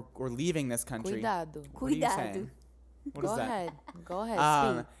or leaving this country. Cuidado. What are you saying? What is that? Go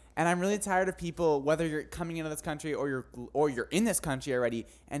ahead. Speak. And I'm really tired of people, whether you're coming into this country or you're in this country already,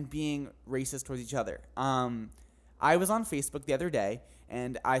 and being racist towards each other. I was on Facebook the other day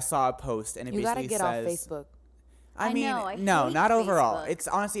and I saw a post, and it basically says, "You gotta get off Facebook." I mean, no, not overall. Facebook. It's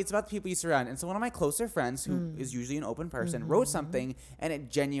honestly, it's about the people you surround. And so one of my closer friends, who is usually an open person, wrote something, and it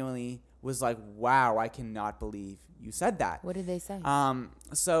genuinely was like, wow, I cannot believe you said that. What did they say?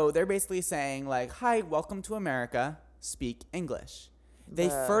 So they're basically saying like, hi, welcome to America, speak English. They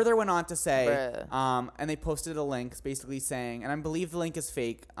further went on to say, and they posted a link basically saying, and I believe the link is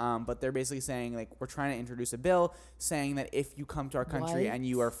fake, but they're basically saying, like, we're trying to introduce a bill saying that if you come to our country and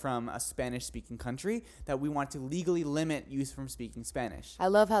you are from a Spanish-speaking country, that we want to legally limit you from speaking Spanish. I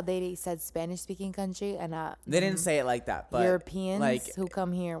love how they said Spanish-speaking country, and they didn't say it like that, but Europeans who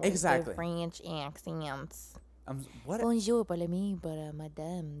come here with their French accents. What? Bonjour, parlez-moi, but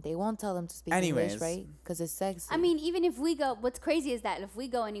madame. They won't tell them to speak English, right? Because it's sexy. I mean, even if we go, what's crazy is that if we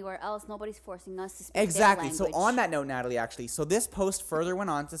go anywhere else, nobody's forcing us to speak exactly. their So language. on that note, Natalie, actually, so this post further went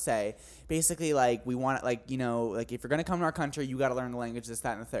on to say, basically, like, we want, like, you know, like, if you're gonna come to our country, you got to learn the language, this,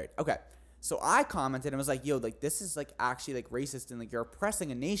 that, and the third. Okay. So I commented and was like, yo, like, this is, like, actually, like, racist and, like, you're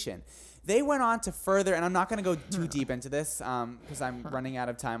oppressing a nation. They went on to further, and I'm not going to go too deep into this because I'm running out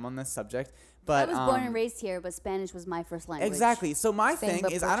of time on this subject. But I was born and raised here, but Spanish was my first language. Exactly. So my thing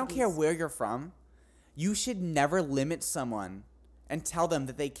is, I don't care where you're from. You should never limit someone and tell them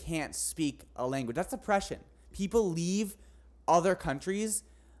that they can't speak a language. That's oppression. People leave other countries,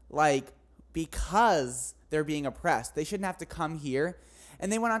 like, because they're being oppressed. They shouldn't have to come here.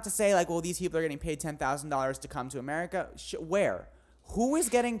 And they went on to say, like, well, these people are getting paid $10,000 to come to America. Where? Who is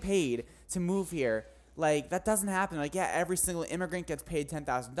getting paid to move here? Like, that doesn't happen. Like, yeah, every single immigrant gets paid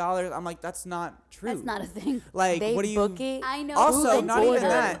 $10,000. I'm like, that's not true. That's not a thing. Like, they what do you... book it. I know. Also, not even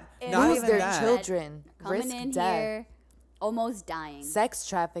that. Not Lose even their that. children. Coming Risk in death. here, almost dying. Sex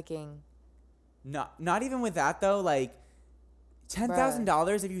trafficking. No, not even with that, though. Like,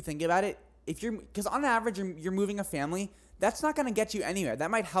 $10,000, if you think about it, if you're... Because on average, you're moving a family... That's not going to get you anywhere. That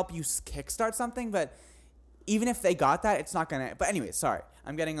might help you kickstart something, but even if they got that, it's not going to. But anyway, sorry.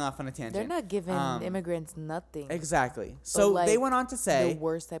 I'm getting off on a tangent. They're not giving immigrants nothing. Exactly. So like, they went on to say... The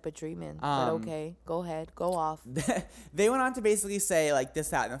worst type of treatment. But okay, go ahead. Go off. They went on to basically say, like, this,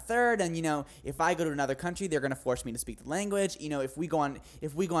 that, and the third. And, you know, if I go to another country, they're going to force me to speak the language. You know, if we go on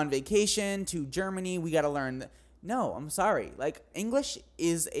vacation to Germany, we got to learn... No, I'm sorry. Like, English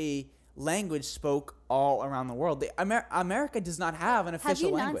is a... language spoke all around the world. America does not have an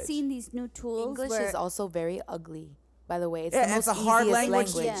official language. Have you not seen these new tools? English is also very ugly, by the way. It's yeah, the most it's a hard language.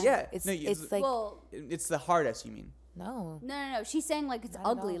 Yeah. It's like... Well, it's the hardest, you mean? No. She's saying, like, it's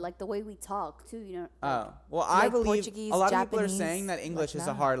ugly, like the way we talk, too, you know. Oh. Well, I believe Portuguese, a lot Japanese, of people are saying that English is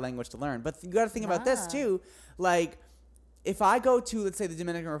a hard language to learn. But you got to think about this, too. Like... If I go to, let's say, the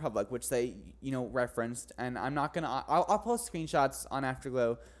Dominican Republic, which they, you know, referenced, and I'm not going to... I'll post screenshots on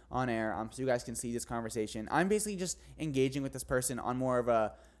Afterglow on air so you guys can see this conversation. I'm basically just engaging with this person on more of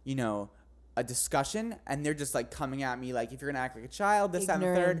a, you know, a discussion, and they're just, like, coming at me, like, if you're going to act like a child, this, that, and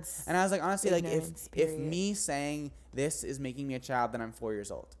the third. And I was like, honestly, like, if me saying this is making me a child, then I'm 4 years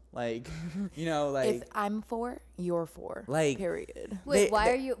old. Like, you know, like... If I'm 4, you're 4. Like... Period. Wait,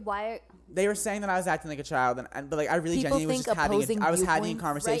 They were saying that I was acting like a child, but like I really genuinely was just having a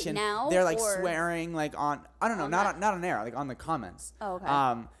conversation. Right now, they're like swearing like on I don't know, not on air, like on the comments. Oh,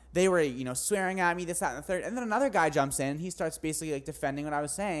 okay. They were, you know, swearing at me, this, that, and the third. And then another guy jumps in. He starts basically like defending what I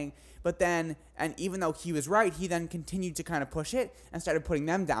was saying. But then, and even though he was right, he then continued to kind of push it and started putting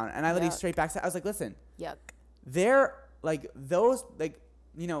them down. And I literally straight back said, I was like, listen, they're like those, like,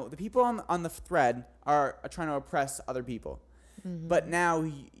 you know, the people on the thread are trying to oppress other people. Mm-hmm. But now,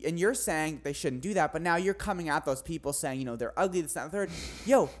 and you're saying they shouldn't do that, but now you're coming at those people saying, you know, they're ugly, this, that, and the third.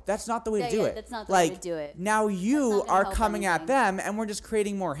 Yo, that's not the way to do it. That's not the way to do it. Now you are coming at them, and we're just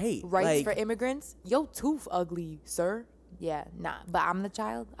creating more hate. Rights for immigrants? Yo, tooth ugly, sir. Yeah, nah. But I'm the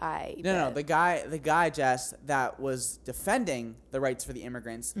child? No, the guy, Jess, that was defending the rights for the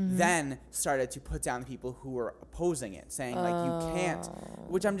immigrants, then started to put down the people who were opposing it, saying, like, you can't.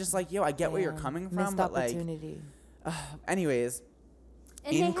 Which I'm just like, yo, I get where you're coming from, missed but, opportunity. Anyways,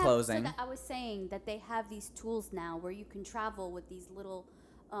 and in closing, I was saying that they have these tools now where you can travel with these little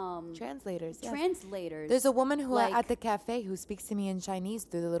Translators. Yes. Translators. There's a woman who Like- at the cafe who speaks to me in Chinese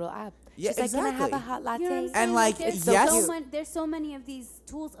through the little app. Yeah, She's like, "Can I have a exactly. hot latte?" You know what I'm And, saying? like, there's yes- there's so many of these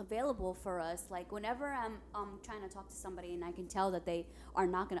tools available for us. Like whenever I'm trying to talk to somebody and I can tell that they are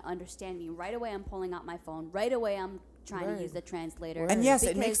not going to understand me, right away I'm pulling out my phone. Right away I'm trying to use the translator. And yes,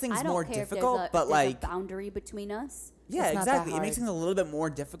 it because makes things I don't more care if difficult, there's but, if there's like- a boundary between us. Yeah, It's not that exactly. It makes hard. things a little bit more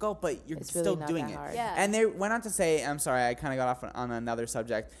difficult, but you're It's really still not doing that it. hard. Yeah. And they went on to say, I'm sorry, I kind of got off on another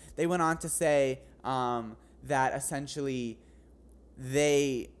subject. They went on to say that essentially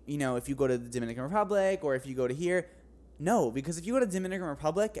they, if you go to the Dominican Republic or if you go to here, no, because if you go to Dominican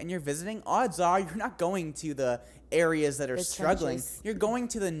Republic and you're visiting, odds are you're not going to the areas that are The struggling. trenches. You're going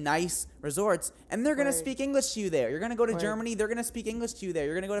to the nice resorts, and they're going to Word. speak English to you there. You're going to go to Word. Germany, they're going to speak English to you there.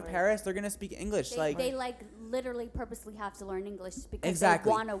 You're going to go to Paris, they're going to speak English. They literally purposely have to learn English because Exactly.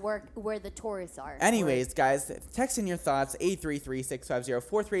 they want to work where the tourists are. Anyways, guys, text in your thoughts,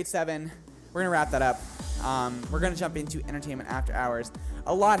 833-650-4387. We're going to wrap that up. We're going to jump into entertainment after hours.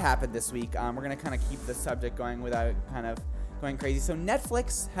 A lot happened this week. We're going to kind of keep the subject going without kind of going crazy. So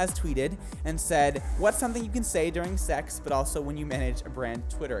Netflix has tweeted and said, what's something you can say during sex, but also when you manage a brand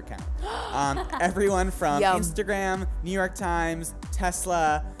Twitter account? Everyone from Yum. Instagram, New York Times,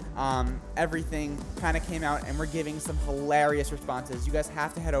 Tesla, everything kind of came out, and we're giving some hilarious responses. You guys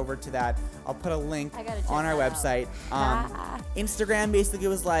have to head over to that. I'll put a link I gotta check on our that out. website. Instagram basically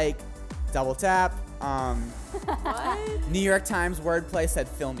was like, double tap. New York Times wordplay said,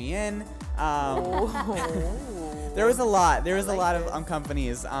 fill me in. There was a lot. There was a lot of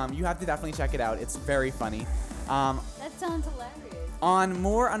companies. You have to definitely check it out. It's very funny. That sounds hilarious. On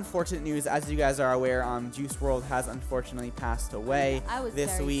more unfortunate news, as you guys are aware, Juice WRLD has unfortunately passed away I was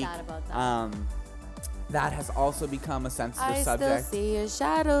this very week. sad about that. That has also become a sensitive I subject. still see your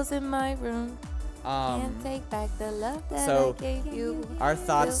shadows in my room. Um, Can't take back the love that so I gave you. our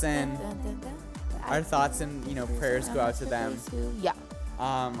thoughts and Dun, prayers go out to them. Yeah.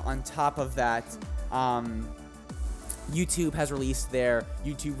 On top of that, YouTube has released their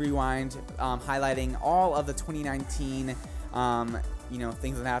YouTube Rewind, highlighting all of the 2019,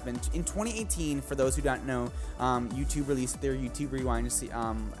 things that happened. In 2018, for those who don't know, YouTube released their YouTube Rewind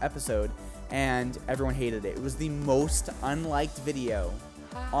episode, and everyone hated it. It was the most unliked video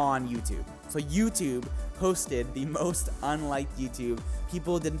on YouTube. So YouTube posted the most unliked YouTube.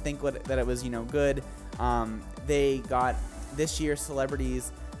 People didn't think that it was, good. They got this year's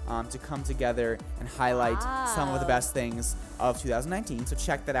celebrities to come together and highlight some of the best things of 2019. So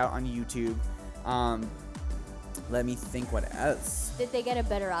check that out on YouTube. Let me think what else. Did they get a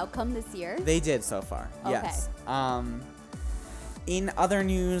better outcome this year? They did so far, yes. In other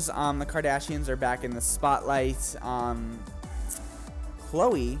news, the Kardashians are back in the spotlight.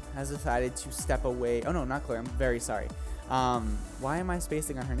 Khloe has decided to step away. Oh, no, not Khloe. I'm very sorry. Why am I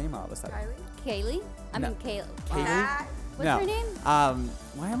spacing on her name all of a sudden? Kaylee? No. Kaylee. Kaylee? What's No. her name?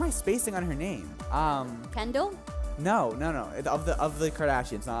 Why am I spacing on her name? Kendall? No. Of the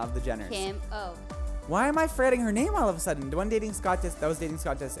Kardashians, not of the Jenners. Kim? Oh. Why am I forgetting her name all of a sudden? The one dating Scott that was dating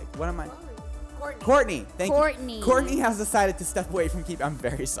Scott Disick. What am I? Courtney. Thank Courtney. you. Courtney has decided to step away from I'm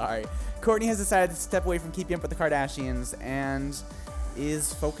very sorry. Courtney has decided to step away from keeping up with the Kardashians and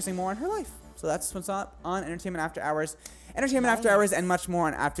is focusing more on her life. So that's what's up on Entertainment After Hours. Entertainment After Hours and much more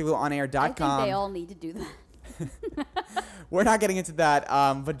on AftergloWnAir.com. I think they all need to do that. We're not getting into that,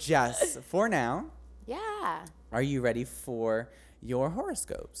 but Jess, for now, Yeah. are you ready for your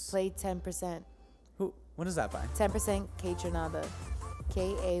horoscopes? Play 10%. What is that by? 10% Kaytranada.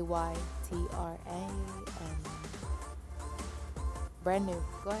 Kaytran. Brand new.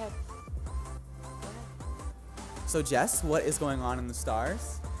 Go ahead. So Jess, what is going on in the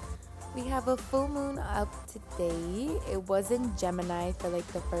stars? We have a full moon up today. It was in Gemini for like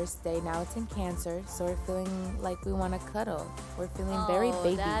the first day. Now it's in Cancer. So we're feeling like we want to cuddle. We're feeling very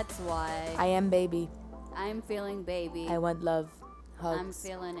baby. That's why. I am baby. I'm feeling baby. I want love, hugs, I'm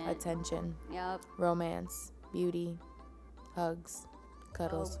feeling it. attention, Yep. romance, beauty, hugs,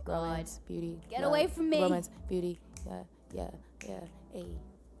 cuddles, Oh, God. romance, beauty. Get love, away from me. Romance, beauty. Yeah. Hey.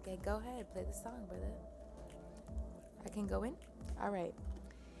 Okay, go ahead. Play the song, brother. I can go in? All right.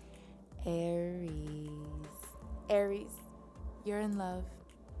 Aries, you're in love.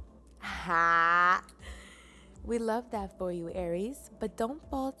 Ha! We love that for you, Aries, but don't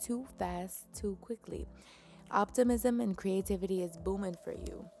fall too fast, too quickly. Optimism and creativity is booming for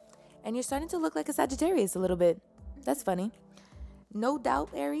you. And you're starting to look like a Sagittarius a little bit. That's funny. No doubt,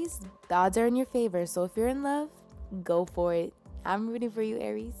 Aries, the odds are in your favor, so if you're in love, go for it. I'm rooting for you,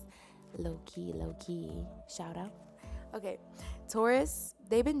 Aries. Low key. Shout out. Okay, Taurus,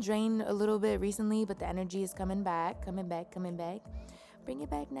 they've been drained a little bit recently, but the energy is coming back. Bring it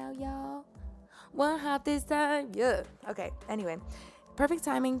back now, y'all. One hop this time. Yeah. Okay. Anyway, perfect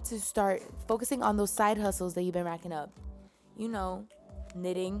timing to start focusing on those side hustles that you've been racking up. You know,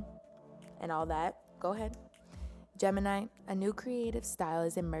 knitting and all that. Go ahead. Gemini, a new creative style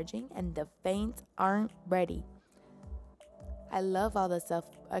is emerging and the faint aren't ready. I love all the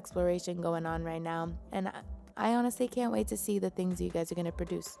self-exploration going on right now, and I honestly can't wait to see the things you guys are going to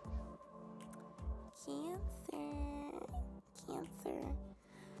produce. Cancer.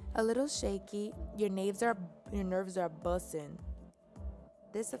 A little shaky. Your nerves are bussing.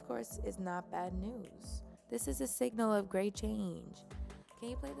 This, of course, is not bad news. This is a signal of great change.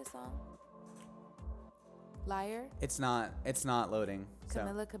 Can you play the song? Liar? It's not loading.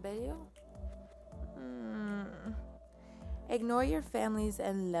 Camila Cabello? Ignore your families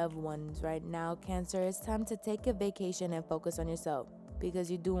and loved ones right now, Cancer. It's time to take a vacation and focus on yourself because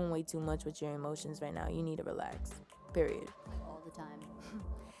you're doing way too much with your emotions right now. You need to relax. Period. All the time.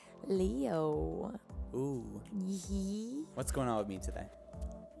 Leo. Ooh. What's going on with me today?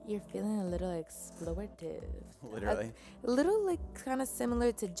 You're feeling a little explorative. Literally. A little like kind of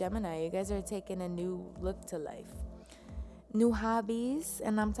similar to Gemini. You guys are taking a new look to life. New hobbies,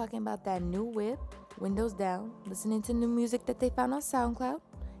 and I'm talking about that new whip, windows down, listening to new music that they found on SoundCloud.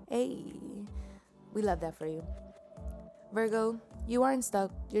 Hey, we love that for you. Virgo, you aren't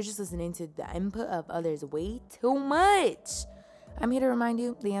stuck. You're just listening to the input of others way too much. I'm here to remind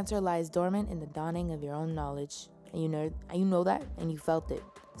you, the answer lies dormant in the dawning of your own knowledge. And you know that, and you felt it.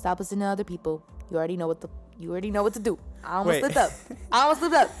 Stop listening to other people. You already know what to do. I almost slipped up.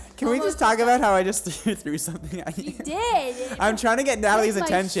 Can we just talk about how I just threw something at you? You did. I'm trying to get Natalie's my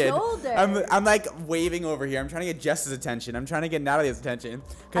attention. shoulder. I'm like waving over here. I'm trying to get Jess's attention. I'm trying to get Natalie's attention.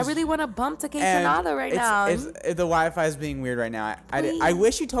 I really want to bump to Questionada right now. The Wi-Fi is being weird right now. I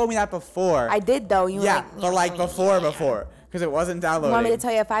wish you told me that before. I did though. But like before, because it wasn't downloading. You want me to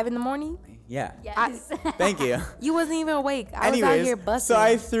tell you at 5 a.m? Yeah. Yes. Thank you. You wasn't even awake. I was Anyways, out here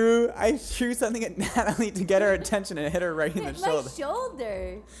busting. so I threw something at Natalie to get her attention and hit her right in the shoulder. My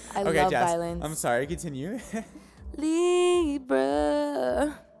shoulder. I love Jess, violence. I'm sorry. Continue.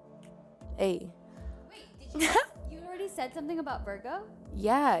 Libra. Hey. Wait, you already said something about Virgo?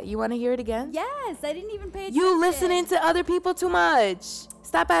 Yeah, you want to hear it again? Yes, I didn't even pay attention. You listening to other people too much.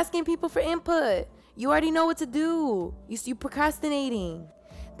 Stop asking people for input. You already know what to do. You procrastinating.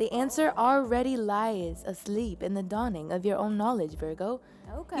 The answer already lies asleep in the dawning of your own knowledge, Virgo.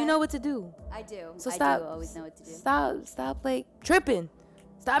 Okay. You know what to do. I do. So I stop. do always know what to do. Stop like tripping.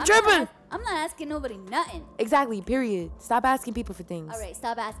 Stop I'm tripping. I'm not asking nobody nothing. Exactly, period. Stop asking people for things. All right,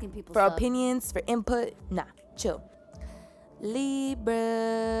 stop asking people For stuff. opinions, for input. Nah, chill.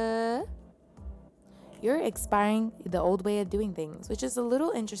 Libra. You're expiring the old way of doing things, which is a little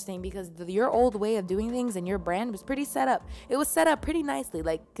interesting because your old way of doing things and your brand was pretty set up. It was set up pretty nicely,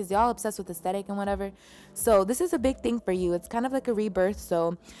 like, because y'all obsessed with aesthetic and whatever. So this is a big thing for you. It's kind of like a rebirth.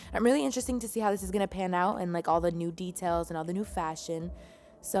 So I'm really interested to see how this is going to pan out and like all the new details and all the new fashion.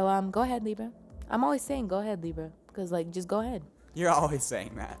 So go ahead, Libra. I'm always saying go ahead, Libra, because like just go ahead. You're always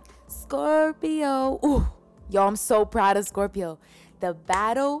saying that. Scorpio. Ooh, yo, I'm so proud of Scorpio. The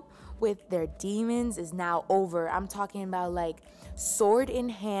battle with their demons is now over. I'm talking about like sword in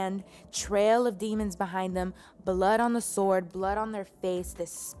hand, trail of demons behind them, blood on the sword, blood on their face, the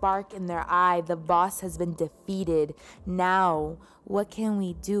spark in their eye. The boss has been defeated. Now, what can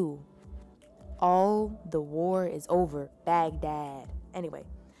we do? All the war is over. Baghdad. Anyway,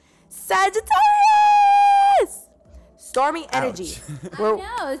 Sagittarius! Stormy energy. I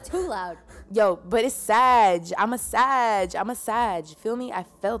know, it's too loud. Yo, but it's Sag. I'm a Sag. Feel me? I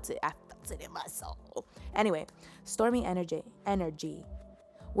felt it in my soul. Anyway, stormy energy.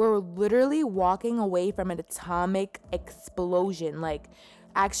 We're literally walking away from an atomic explosion, like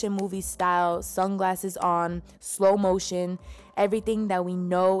action movie style, sunglasses on, slow motion. Everything that we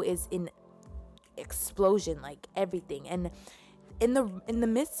know is in explosion, like everything. And in the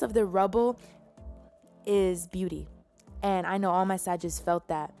midst of the rubble is beauty. And I know all my Sages felt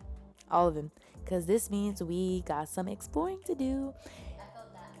that. All of them. Because this means we got some exploring to do. I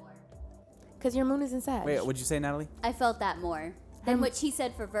felt that more. Because your moon is in Sag. Wait, what'd you say, Natalie? I felt that more. Than what she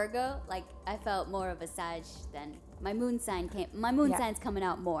said for Virgo. Like, I felt more of a Sag than my moon sign came. My moon sign's coming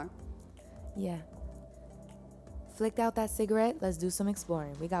out more. Yeah. Flicked out that cigarette. Let's do some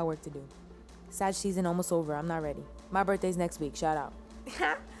exploring. We got work to do. Sag season almost over. I'm not ready. My birthday's next week. Shout out.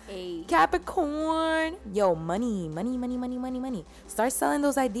 Hey. Capricorn. Yo, money. Start selling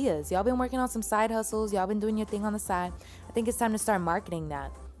those ideas. Y'all been working on some side hustles. Y'all been doing your thing on the side. I think it's time to start marketing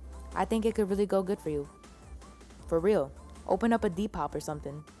that. I think it could really go good for you. For real. Open up a Depop or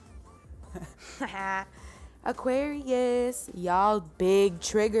something. Aquarius, y'all big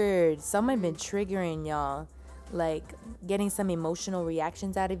triggered. Someone been triggering y'all, like getting some emotional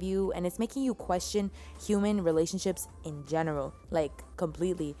reactions out of you, and it's making you question human relationships in general, like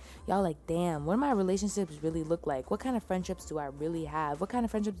completely. Y'all like, damn, what do my relationships really look like? What kind of friendships do I really have? What kind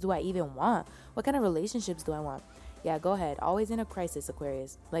of friendships do I even want? What kind of relationships do I want? Yeah, go ahead. Always in a crisis,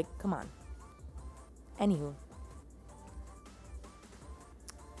 Aquarius. Like, come on. Anywho.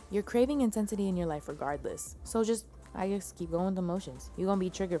 You're craving intensity in your life regardless. So just, I guess, keep going with the motions. You're going to be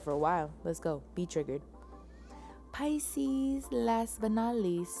triggered for a while. Let's go. Be triggered. Pisces, last but not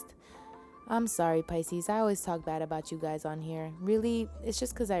least. I'm sorry, Pisces. I always talk bad about you guys on here. Really, it's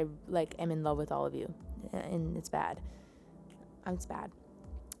just because I, am in love with all of you. And it's bad. It's bad.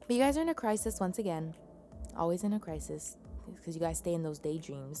 But you guys are in a crisis once again. Always in a crisis. Because you guys stay in those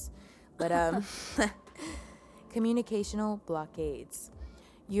daydreams. But, communicational blockades.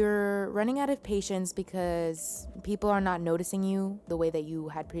 You're running out of patience because people are not noticing you the way that you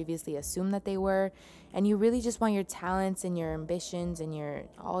had previously assumed that they were. And you really just want your talents and your ambitions and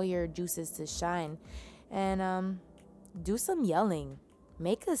all your juices to shine. And do some yelling.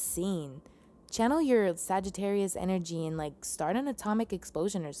 Make a scene. Channel your Sagittarius energy and start an atomic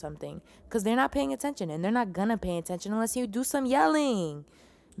explosion or something. Because they're not paying attention, and they're not gonna pay attention unless you do some yelling.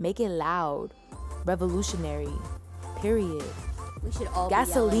 Make it loud. Revolutionary. Period. We should all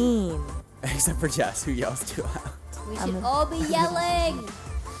Gasoline. be yelling. Except for Jess, who yells too loud. We should all be yelling.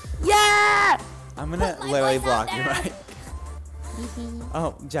 Yeah! I'm gonna literally block you, right?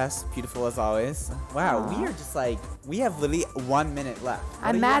 Oh, Jess, beautiful as always. Wow, we are just we have literally 1 minute left.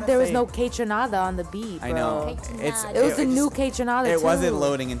 I'm mad there was no Kaytranada on the beat, bro. I know. It was a new Kaytranada, too. It wasn't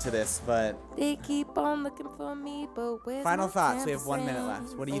loading into this, but... They keep on looking for me, but where's Final my thoughts. We have 10%? 1 minute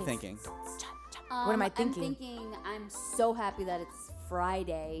left. What are you thinking? What am I thinking? I'm thinking I'm so happy that it's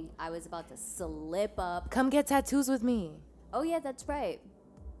Friday. I was about to slip up. Come get tattoos with me. Oh, yeah, that's right.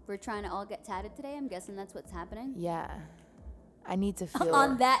 We're trying to all get tatted today. I'm guessing that's what's happening. Yeah. I need to feel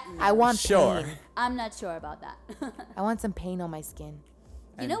on that note. I want pain. I'm not sure about that. I want some pain on my skin.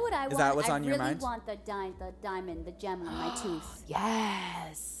 You know what I want? Is that what's on your mind? I really want the diamond, the gem on my tooth.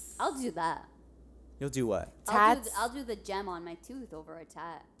 Yes. I'll do that. You'll do what? Tats? I'll do the gem on my tooth over a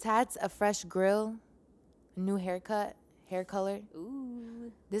tat. Tats, a fresh grill, a new haircut, hair color.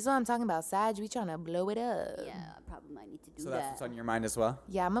 Ooh. This is what I'm talking about, Sag. We trying to blow it up. Yeah, I probably might need to do that. So that's what's on your mind as well?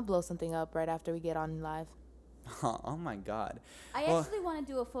 Yeah, I'm going to blow something up right after we get on live. Oh my God. I actually want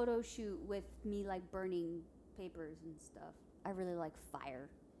to do a photo shoot with me burning papers and stuff. I really like fire,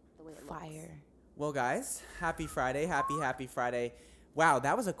 the way it looks. Well, guys, happy Friday. Happy Friday. Wow,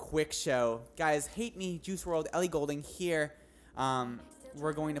 that was a quick show. Guys, Hate Me, Juice WRLD, Ellie Goulding here.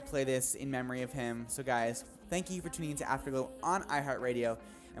 We're going to play this in memory of him. So, guys, thank you for tuning into Afterglow on iHeartRadio,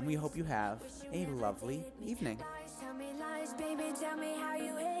 and we hope you have a lovely evening. Tell me lies, baby, tell me how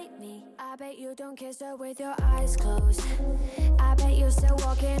you hate me. I bet you don't kiss her with your eyes closed. I bet you're still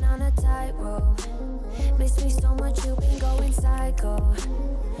walking on a tightrope. Miss me so much, you've been going psycho.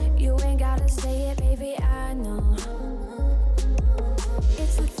 You ain't gotta say it, baby, I know.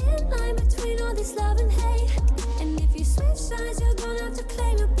 It's a thin line between all this love and hate. And if you switch sides, you're gonna have to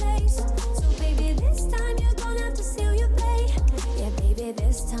claim your place. So baby, this time you're gonna have to seal your fate. Yeah, baby,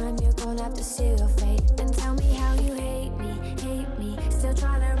 this time you're gonna have to seal your fate. And tell me how you hate me. Still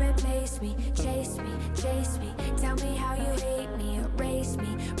trying to replace me. Chase me. Tell me how you hate me. Erase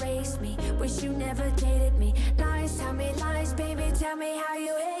me. Wish you never dated me. Lies, tell me lies, baby, tell me how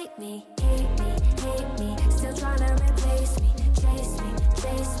you hate me. Hate me. Still trying to replace me. Chase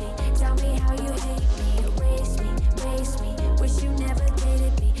me. Tell me how you hate me. Erase me. Wish you never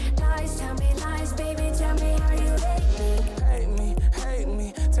dated me. Lies, tell me lies, baby, tell me how you hate me. Hate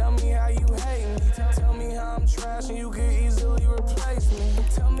me. Tell me how you hate me. Tell me how I'm trash and you could easily replace me.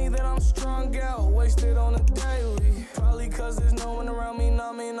 Tell me that I'm strung out, wasted on a daily. Probably cause there's no one around me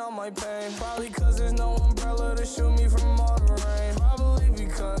numbing all my pain. Probably cause there's no umbrella to shield me from all the rain. Probably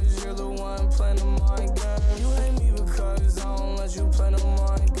because you're the one playing the mind game. You hate me because I don't let you play no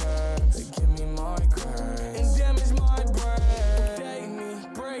mind games. They give me migraine and damage my brain. Date me,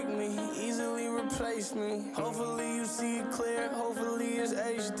 break me, easily replace me. Hopefully you see it clear, hopefully it's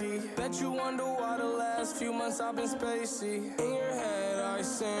HD. Bet you wonder why the last few months I've been spacey. In your head I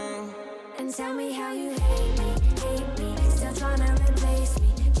sing. And tell me how you hate me. Still trying to replace me.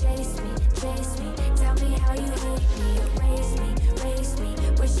 Chase me. Tell me how you hate me. Erase me.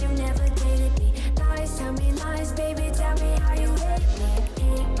 Wish you never dated me. Lies, tell me lies, baby, tell me how you hate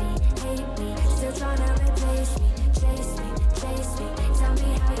me. Still trying to replace me. Chase me. Tell me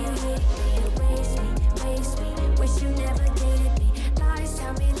how you hate me. Erase me. Wish you never dated me. Lies,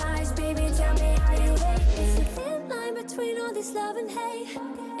 tell me lies, baby, tell me how you hate me.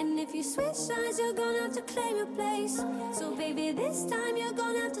 okay. And if you switch sides, you're gonna have to claim your place. So baby, this time you're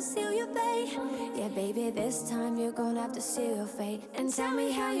gonna have to seal your fate. Yeah, baby, this time you're gonna have to seal your fate. And tell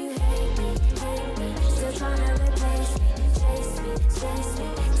me how you hate me, still trying to replace me. Chase me, chase me.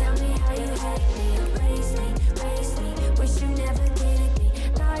 Tell me how you hate me, erase me, race me. Wish you never gave me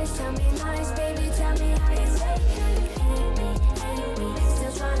lies. Tell me lies, baby. Tell me how you hate me.